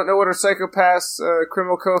 I don't know what her Psycho-Pass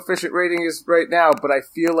criminal coefficient rating is right now, but I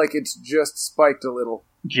feel like it's just spiked a little.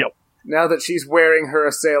 Yep. Now that she's wearing her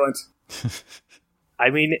assailant. I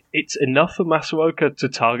mean, it's enough for Masuoka to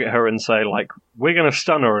target her and say, like, we're going to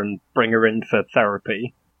stun her and bring her in for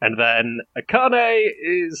therapy. And then Akane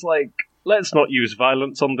is like, let's not use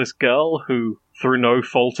violence on this girl who, through no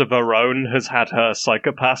fault of her own, has had her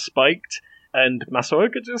Psycho-Pass spiked. And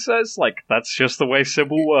Masuoka just says, like, that's just the way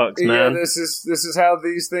Sybil works, man. Yeah, this is how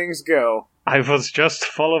these things go. I was just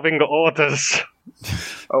following orders.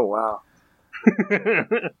 Oh, wow.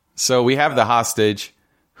 So we have the hostage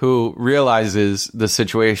who realizes the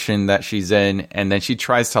situation that she's in, and then she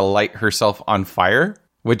tries to light herself on fire,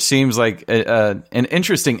 which seems like an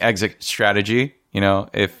interesting exit strategy.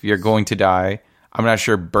 If you're going to die, I'm not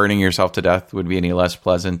sure burning yourself to death would be any less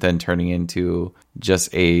pleasant than turning into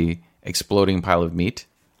just a exploding pile of meat.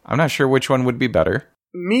 I'm not sure which one would be better.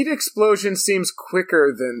 Meat explosion seems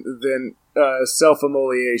quicker than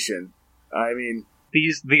self-immolation. I mean,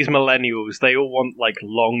 these millennials, they all want, like,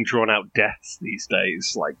 long drawn out deaths these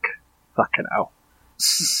days. Like, fucking hell.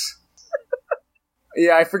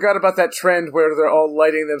 Yeah, I forgot about that trend where they're all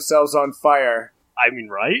lighting themselves on fire. I mean,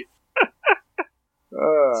 right?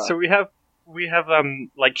 So we have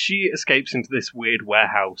like, she escapes into this weird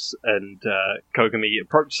warehouse, and Kogami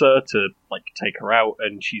approaches her to, like, take her out,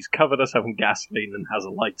 and she's covered herself in gasoline and has a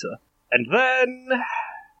lighter. And then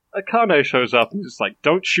Akane shows up and is like,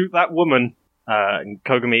 don't shoot that woman. And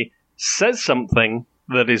Kogami says something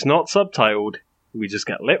that is not subtitled. We just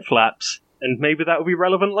get lip flaps, and maybe that will be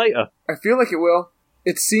relevant later. I feel like it will.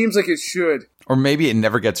 It seems like it should. Or maybe it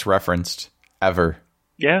never gets referenced, ever.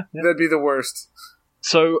 Yeah. That'd be the worst.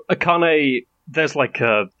 So, Akane, there's, like,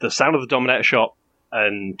 the sound of the Dominator shot,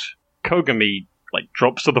 and Kogami, like,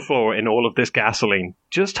 drops to the floor in all of this gasoline.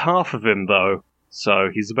 Just half of him, though. So,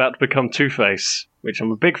 he's about to become Two-Face, which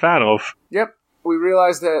I'm a big fan of. Yep. We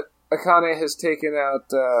realize that Akane has taken out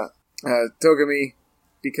Togami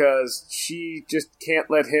because she just can't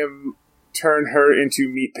let him turn her into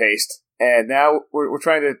meat paste. And now we're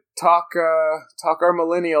trying to talk our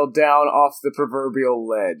millennial down off the proverbial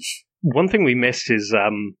ledge. One thing we missed is,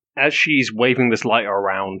 as she's waving this lighter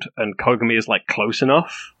around and Kogami is, like, close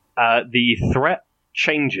enough, the threat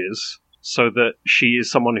changes so that she is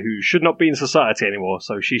someone who should not be in society anymore,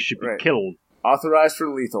 so she should be killed. Authorized for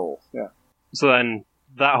lethal, yeah. So then,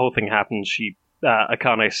 that whole thing happens,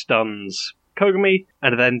 Akane stuns Kogami,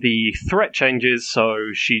 and then the threat changes, so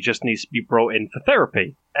she just needs to be brought in for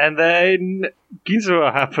therapy. And then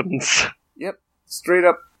Ginzua happens. Yep, straight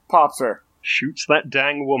up pops her. Shoots that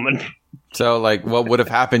dang woman. So, like, what would have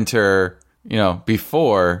happened to her,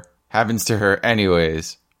 before happens to her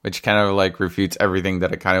anyways. which kind of like refutes everything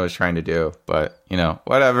that it kind of was trying to do. But,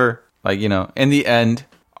 whatever. Like, in the end,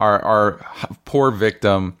 our poor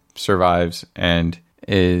victim survives and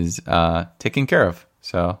is taken care of.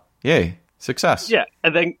 So, yay, success. Yeah,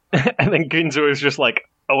 and then Ginzo is just like,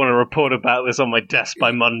 I want to report about this on my desk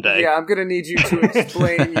by Monday. Yeah, I'm going to need you to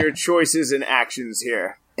explain your choices and actions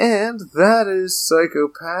here. And that is Psycho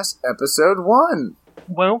Pass Episode 1.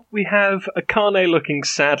 Well, we have Akane looking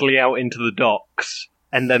sadly out into the docks,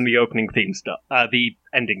 and then the opening theme the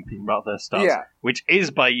ending theme rather starts, Yeah. which is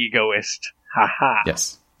by Egoist. Haha.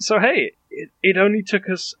 Yes. So hey, it only took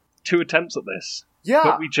us 2 attempts at this, Yeah,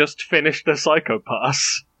 but we just finished the Psycho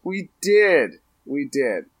Pass. we did. We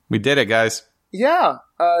did. We did it, guys. Yeah,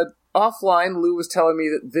 offline, Lou was telling me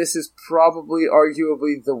that this is probably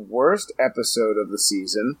arguably the worst episode of the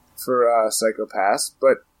season for Psycho Pass,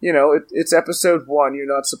 but, it's episode 1, you're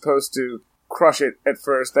not supposed to crush it at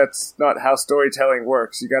first. That's not how storytelling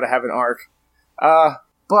works. You gotta have an arc.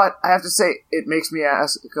 But I have to say, it makes me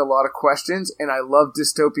ask a lot of questions, and I love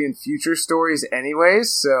dystopian future stories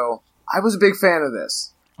anyways, so I was a big fan of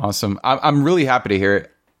this. Awesome. I'm really happy to hear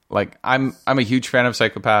it. Like, I'm a huge fan of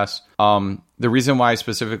Psycho Pass. The reason why I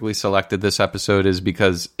specifically selected this episode is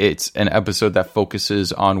because it's an episode that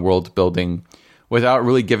focuses on world building without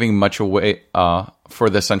really giving much away for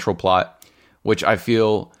the central plot, which I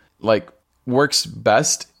feel like works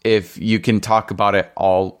best if you can talk about it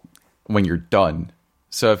all when you're done.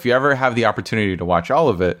 So if you ever have the opportunity to watch all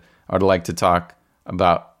of it, I would like to talk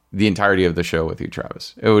about the entirety of the show with you,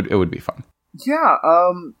 Travis. It would be fun. Yeah,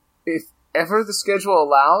 if ever the schedule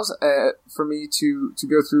allows for me to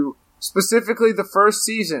go through specifically the first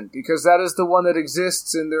season, because that is the one that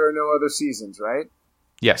exists and there are no other seasons, right?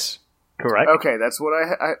 Yes. Correct? Okay, that's what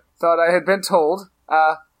I thought I had been told.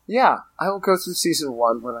 Yeah, I will go through season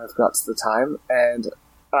 1 when I've got the time, and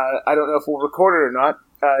I don't know if we'll record it or not.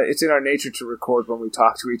 It's in our nature to record when we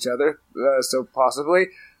talk to each other, so possibly.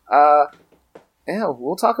 Yeah,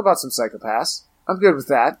 we'll talk about some Psycho Pass. I'm good with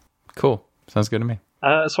that. Cool. Sounds good to me.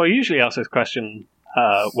 So I usually ask this question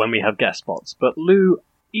when we have guest spots, but Lou,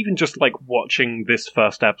 even just like watching this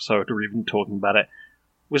first episode or even talking about it,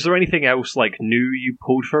 was there anything else like new you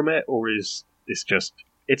pulled from it, or is this just,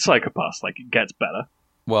 it's Psycho Pass, like it gets better?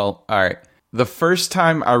 Well, all right. The first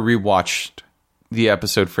time I rewatched the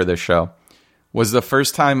episode for this show was the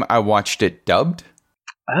first time I watched it dubbed.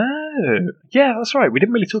 Oh, yeah, that's right. We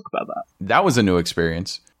didn't really talk about that. That was a new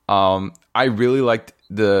experience. I really liked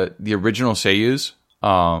the original seiyus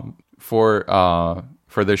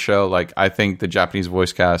for this show. Like, I think the Japanese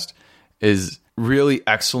voice cast is really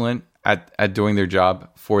excellent at doing their job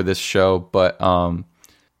for this show. But I'm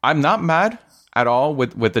not mad at all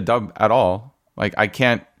with the dub at all. Like, I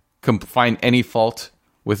can't find any fault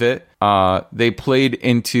with it. They played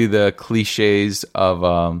into the cliches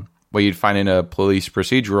of what you'd find in a police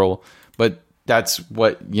procedural, but that's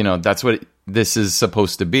what this is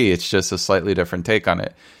supposed to be. It's just a slightly different take on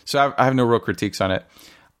it. So I have no real critiques on it.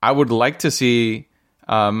 I would like to see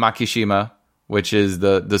Makishima, which is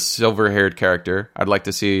the silver-haired character. I'd like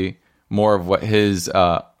to see more of what his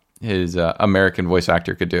American voice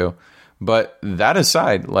actor could do. But that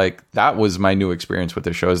aside, like, that was my new experience with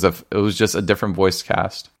the show. It was just a different voice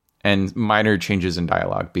cast and minor changes in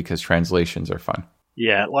dialogue because translations are fun.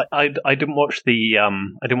 Yeah, like I didn't watch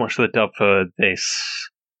the dub for this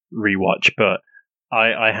rewatch, but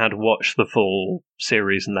I had watched the full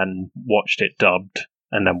series and then watched it dubbed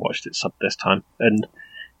and then watched it subbed this time. And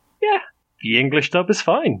yeah, the English dub is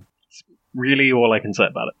fine. It's really all I can say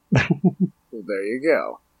about it. Well, there you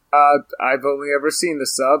go. I've only ever seen the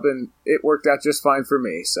sub, and it worked out just fine for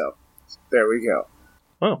me, so there we go.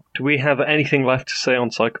 Well, do we have anything left to say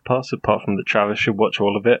on Psycho Pass apart from that Travis should watch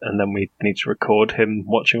all of it, and then we need to record him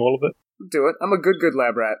watching all of it? Do it. I'm a good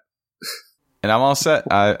lab rat. And I'm all set.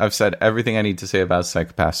 I've said everything I need to say about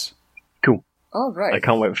Psycho Pass. Cool. All right. I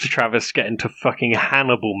can't wait for Travis to get into fucking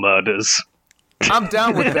Hannibal murders. I'm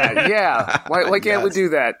down with that, yeah. Why can't we do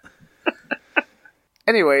that?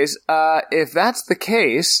 Anyways, if that's the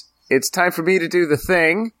case, it's time for me to do the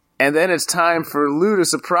thing, and then it's time for Lou to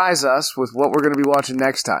surprise us with what we're going to be watching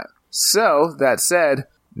next time. So, that said,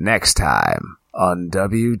 next time on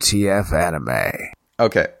WTF Anime.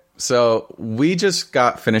 Okay, so we just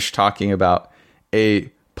got finished talking about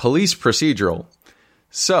a police procedural.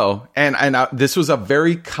 So, and this was a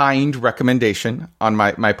very kind recommendation on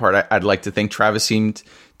my part. I'd like to think Travis seemed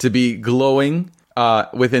to be glowing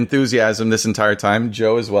with enthusiasm this entire time.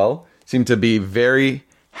 Joe as well seemed to be very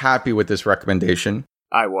happy with this recommendation.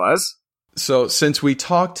 I was. So since we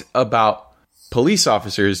talked about police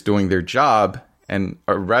officers doing their job and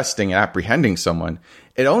arresting and apprehending someone,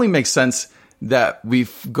 it only makes sense that we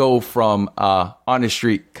go from on the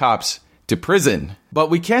street cops to prison. But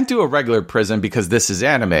we can't do a regular prison because this is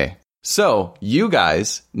anime. So you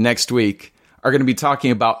guys next week are going to be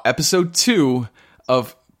talking about episode 2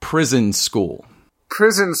 of Prison School.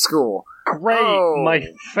 Prison School. Great, my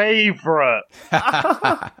favorite.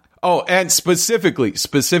 Oh, and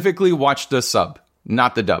specifically watch the sub,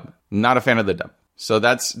 not the dub. Not a fan of the dub. So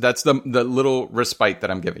that's the little respite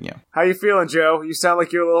that I'm giving you. How you feeling, Joe? You sound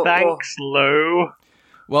like you're a little... Thanks, Lou.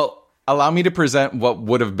 Well, allow me to present what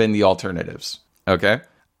would have been the alternatives. Okay?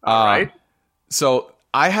 All right. So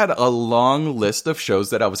I had a long list of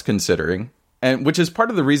shows that I was considering, and which is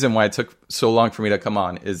part of the reason why it took so long for me to come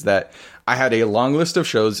on, is that I had a long list of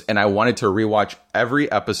shows and I wanted to rewatch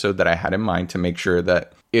every episode that I had in mind to make sure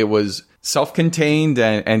that it was self-contained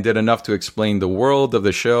and did enough to explain the world of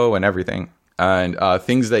the show and everything. And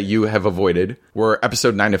things that you have avoided were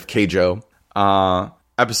episode 9 of Keijo,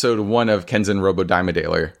 episode 1 of Kenzen Robo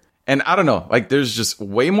Daimadaler. And I don't know, like there's just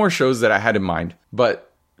way more shows that I had in mind.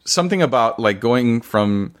 But something about like going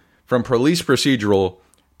from police procedural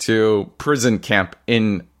to prison camp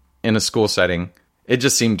in a school setting, it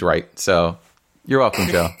just seemed right. So you're welcome,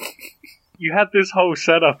 Joe. You had this whole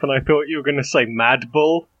setup, and I thought you were going to say Mad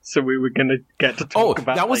Bull, so we were going to get to talk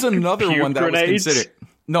about. That was like, another one that I was considering.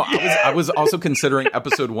 No, I was also considering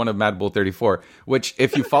episode 1 of Mad Bull 34, which,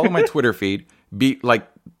 if you follow my Twitter feed, be like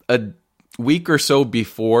a week or so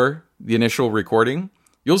before the initial recording,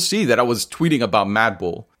 you'll see that I was tweeting about Mad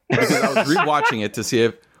Bull because I was rewatching it to see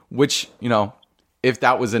if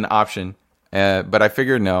that was an option. But I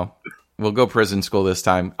figured no, we'll go Prison School this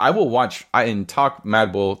time. I will watch and talk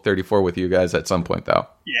Mad Bull 34 with you guys at some point, though.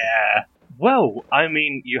 Yeah. Well, I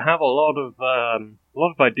mean, you have a lot of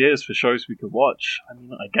ideas for shows we could watch. I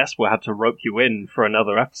mean, I guess we'll have to rope you in for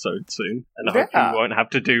another episode soon, and I hope you won't have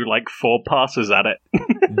to do like 4 passes at it.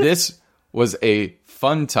 This was a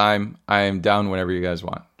fun time. I am down whenever you guys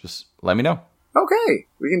want. Just let me know. Okay,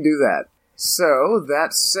 we can do that. So,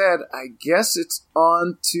 that said, I guess it's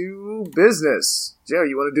on to business. Joe,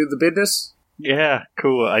 you want to do the business? Yeah,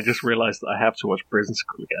 cool. I just realized that I have to watch Prison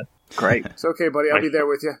School again. Great. It's okay, buddy. I'll be there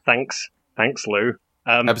with you. Thanks, Lou.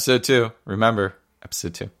 Episode 2. Remember,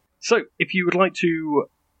 episode 2. So, if you would like to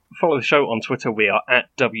follow the show on Twitter, we are at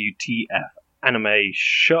WTF Anime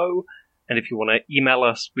Show. And if you want to email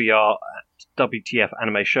us, we are at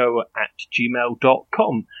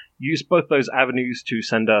WTFAnimeShow@gmail.com. Use both those avenues to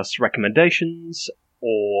send us recommendations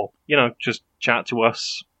or, just chat to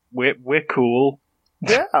us. We're cool.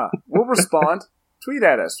 Yeah, we'll respond. Tweet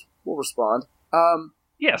at us. We'll respond.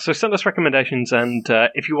 Yeah, so send us recommendations, and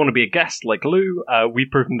if you want to be a guest like Lou,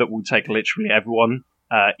 we've proven that we'll take literally everyone,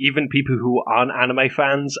 even people who aren't anime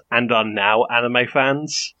fans and are now anime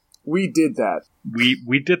fans. We did that.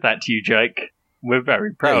 We did that to you, Jake. We're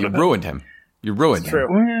very proud of it. You ruined him. You ruined him.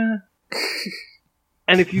 True.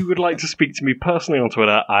 And if you would like to speak to me personally on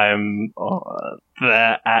Twitter, I am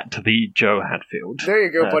there at the Joe Hadfield. There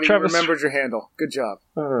you go, buddy. Travis... You remembered your handle. Good job.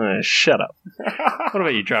 Shut up. What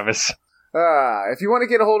about you, Travis? If you want to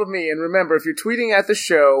get a hold of me, and remember, if you're tweeting at the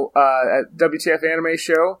show, at WTF Anime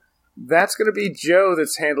Show, that's going to be Joe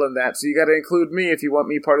that's handling that, so you got to include me if you want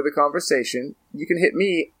me part of the conversation. You can hit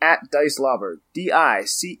me at Dicelobber,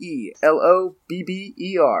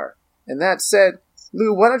 DICELOBBER. And that said,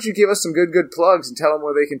 Lou, why don't you give us some good plugs and tell them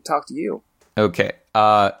where they can talk to you? Okay.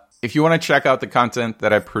 If you want to check out the content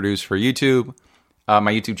that I produce for YouTube,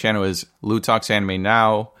 my YouTube channel is Lou Talks Anime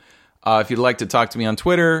Now. If you'd like to talk to me on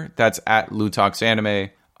Twitter, that's at Lou Talks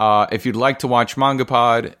Anime. If you'd like to watch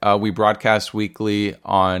MangaPod, we broadcast weekly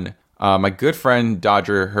on my good friend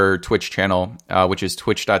Dodger, her Twitch channel, which is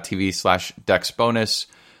twitch.tv/DexBonus.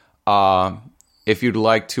 If you'd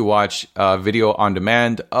like to watch video on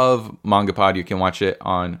demand of MangaPod, you can watch it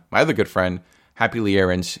on my other good friend, Happily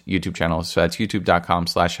Aaron's YouTube channel. So that's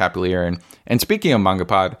youtube.com/Happily Aaron. And speaking of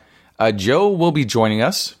MangaPod, Joe will be joining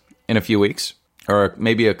us in a few weeks, or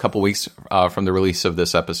maybe a couple weeks from the release of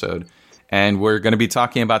this episode. And we're going to be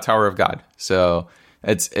talking about Tower of God. So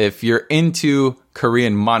if you're into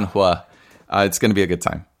Korean manhwa, it's going to be a good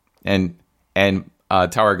time. And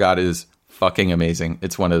Tower of God is fucking amazing.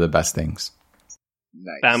 It's one of the best things.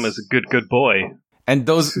 Nice. Bam is a good boy. And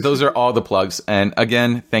those are all the plugs. And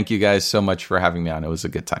again, thank you guys so much for having me on. It was a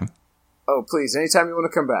good time. Oh, please, anytime you want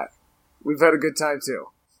to come back. We've had a good time, too.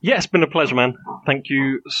 Yeah, it's been a pleasure, man. Thank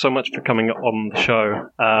you so much for coming on the show.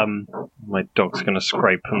 My dog's going to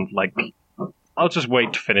scrape and, I'll just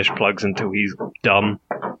wait to finish plugs until he's done.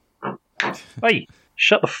 Hey,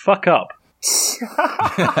 shut the fuck up.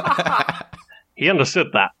 He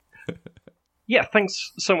understood that. Yeah,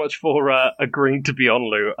 thanks so much for agreeing to be on,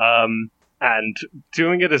 Lou. and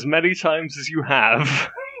doing it as many times as you have.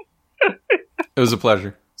 It was a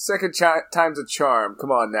pleasure. Second time's a charm. Come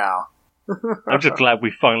on now. I'm just glad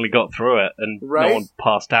we finally got through it and Right? no one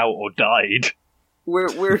passed out or died.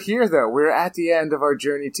 We're here though. We're at the end of our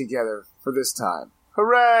journey together for this time.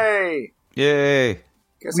 Hooray! Yay!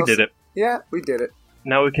 Guess We did it. Yeah, we did it.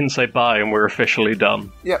 Now we can say bye and we're officially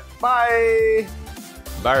done. Yep. Bye.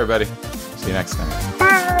 Bye, everybody. See you next time.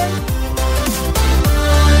 Bye.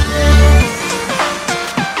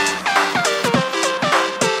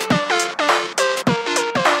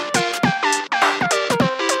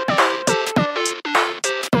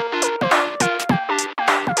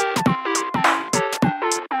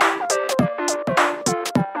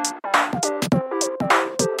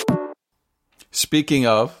 Speaking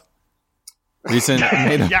of, recent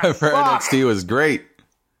main event for Fuck. NXT was great.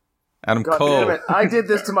 Adam God Cole. damn it! I did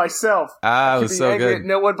this to myself. It I was should be so angry good. at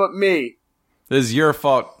no one but me. This is your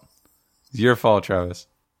fault. It's your fault, Travis.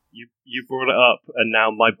 You brought it up, and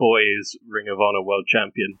now my boy is Ring of Honor World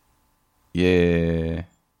Champion. Yeah.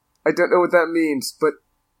 I don't know what that means, but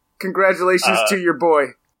congratulations to your boy.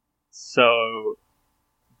 So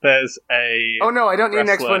there's a. Oh no, I don't need an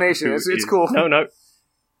wrestler explanation. who It's is- cool. No.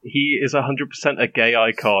 He is 100% a gay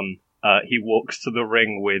icon. He walks to the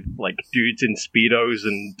ring with like dudes in speedos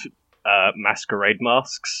and masquerade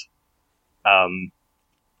masks.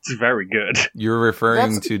 It's very good. You're referring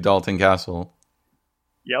That's- to Dalton Castle.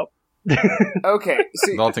 Yep. Okay,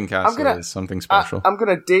 see, Dalton Castle gonna- is something special. I'm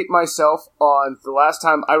gonna date myself on the last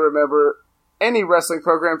time I remember any wrestling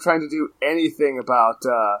program trying to do anything about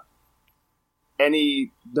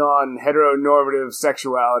any non-heteronormative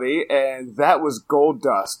sexuality, and that was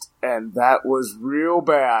Goldust, and that was real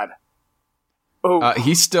bad. Oh,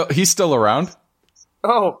 He's still around.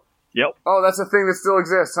 oh, Yep. that's a thing that still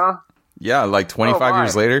exists, huh? Yeah, like 25 Oh, my.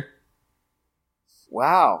 years later.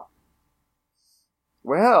 Wow.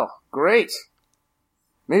 Well, great.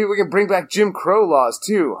 Maybe we can bring back Jim Crow laws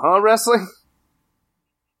too, huh, wrestling?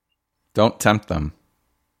 Don't tempt them.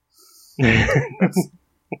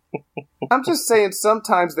 I'm just saying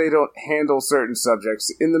sometimes they don't handle certain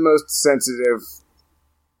subjects in the most sensitive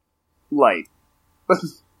light.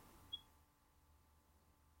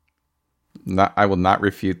 I will not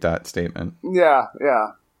refute that statement. Yeah.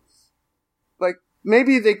 Like,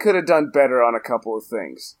 maybe they could have done better on a couple of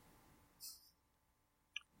things.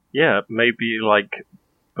 Yeah, maybe like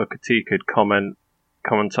Booker T could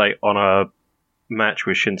commentate on a match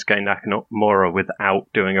with Shinsuke Nakamura without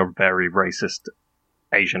doing a very racist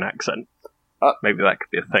Asian accent. Maybe that could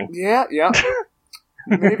be a thing. Yeah.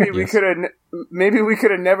 Maybe we Yes.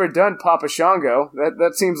 could have never done Papa Shango.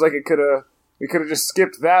 That seems like we could have just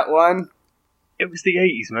skipped that one. It was the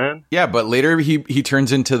 80s, man. Yeah, but later he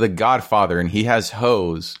turns into the Godfather and he has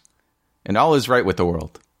hoes, and all is right with the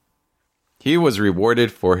world. He was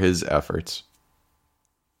rewarded for his efforts.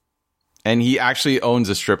 And he actually owns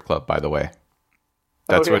a strip club, by the way.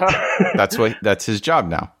 That's Oh, yeah? that's his job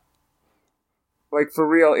now. Like, for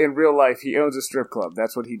real, in real life, he owns a strip club.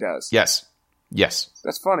 That's what he does. Yes.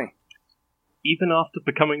 That's funny. Even after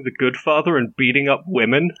becoming the good father and beating up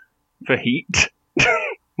women for heat.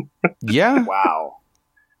 Yeah. Wow.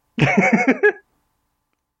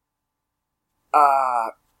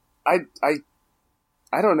 I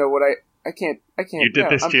don't know what I can't. You did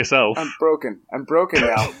this to yourself. I'm broken. I'm broken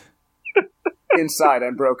now. Inside,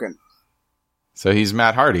 I'm broken. So he's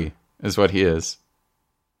Matt Hardy, is what he is.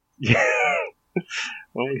 Yeah.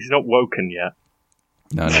 Well, he's not woken yet.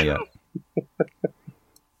 No, not yet.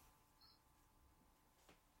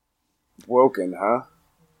 Woken, huh?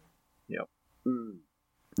 Yep. Mm.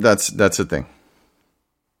 That's the thing.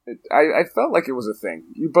 I felt like it was a thing.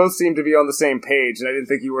 You both seemed to be on the same page, and I didn't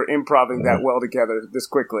think you were improving that well together this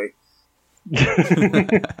quickly.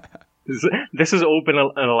 This has all been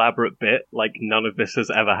an elaborate bit. Like, none of this has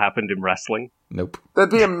ever happened in wrestling. Nope. That'd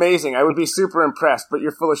be amazing. I would be super impressed, but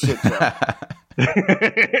you're full of shit, Joe.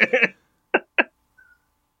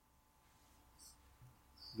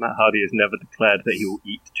 Matt Hardy has never declared that he will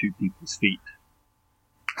eat two people's feet.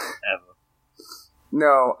 Ever.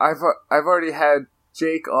 No, I've already had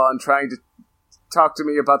Jake on trying to talk to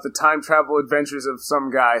me about the time travel adventures of some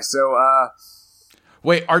guy. So,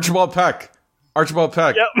 Wait, Archibald Peck.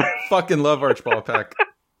 Yep. Fucking love Archibald Peck.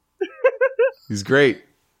 He's great.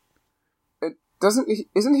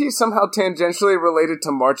 isn't he somehow tangentially related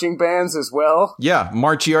to marching bands as well? Yeah,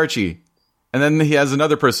 Marchy Archie. And then he has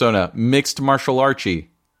another persona, Mixed Martial Archie.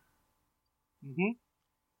 Mm-hmm.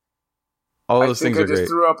 All those things I are just great.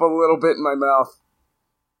 threw up a little bit in my mouth.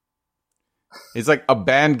 He's like a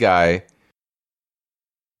band guy.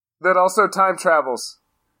 That also time travels.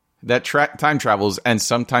 that time travels and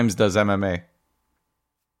sometimes does MMA.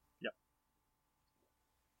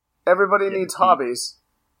 Everybody needs hobbies.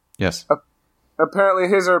 Yes. Apparently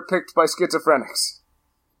his are picked by schizophrenics.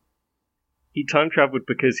 He time traveled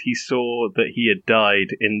because he saw that he had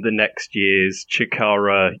died in the next year's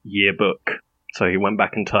Chikara yearbook. So he went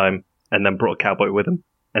back in time and then brought a cowboy with him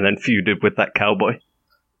and then feuded with that cowboy.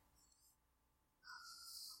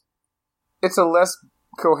 It's a less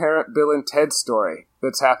coherent Bill and Ted story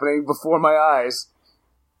that's happening before my eyes.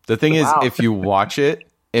 The thing is, if you watch it,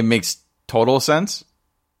 it makes total sense.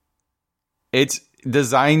 It's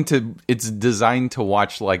designed to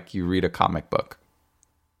watch like you read a comic book.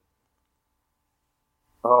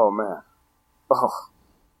 Oh man. Oh.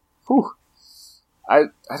 Whew. I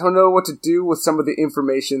don't know what to do with some of the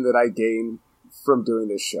information that I gain from doing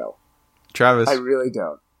this show. Travis, I really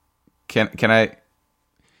don't. Can I?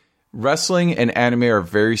 Wrestling and anime are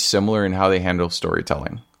very similar in how they handle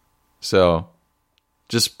storytelling. So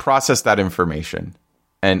just process that information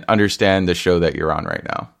and understand the show that you're on right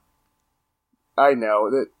now. I know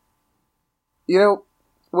that,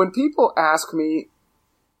 when people ask me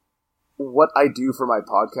what I do for my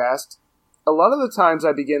podcast, a lot of the times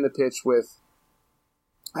I begin the pitch with,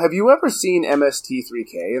 have you ever seen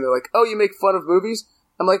MST3K? And they're like, oh, you make fun of movies?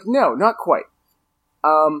 I'm like, no, not quite.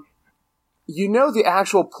 The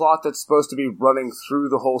actual plot that's supposed to be running through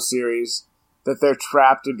the whole series, that they're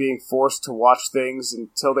trapped and being forced to watch things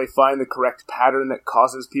until they find the correct pattern that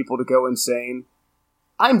causes people to go insane.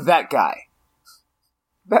 I'm that guy.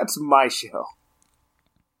 That's my show.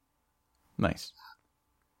 Nice.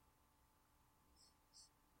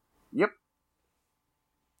 Yep.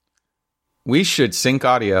 We should sync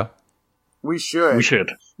audio. We should. We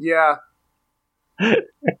should. Yeah.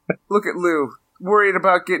 Look at Lou. Worried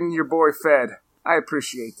about getting your boy fed. I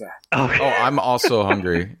appreciate that. Oh, I'm also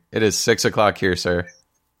hungry. It is 6:00 here, sir.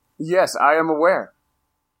 Yes, I am aware.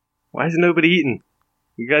 Why is nobody eating?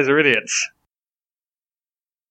 You guys are idiots.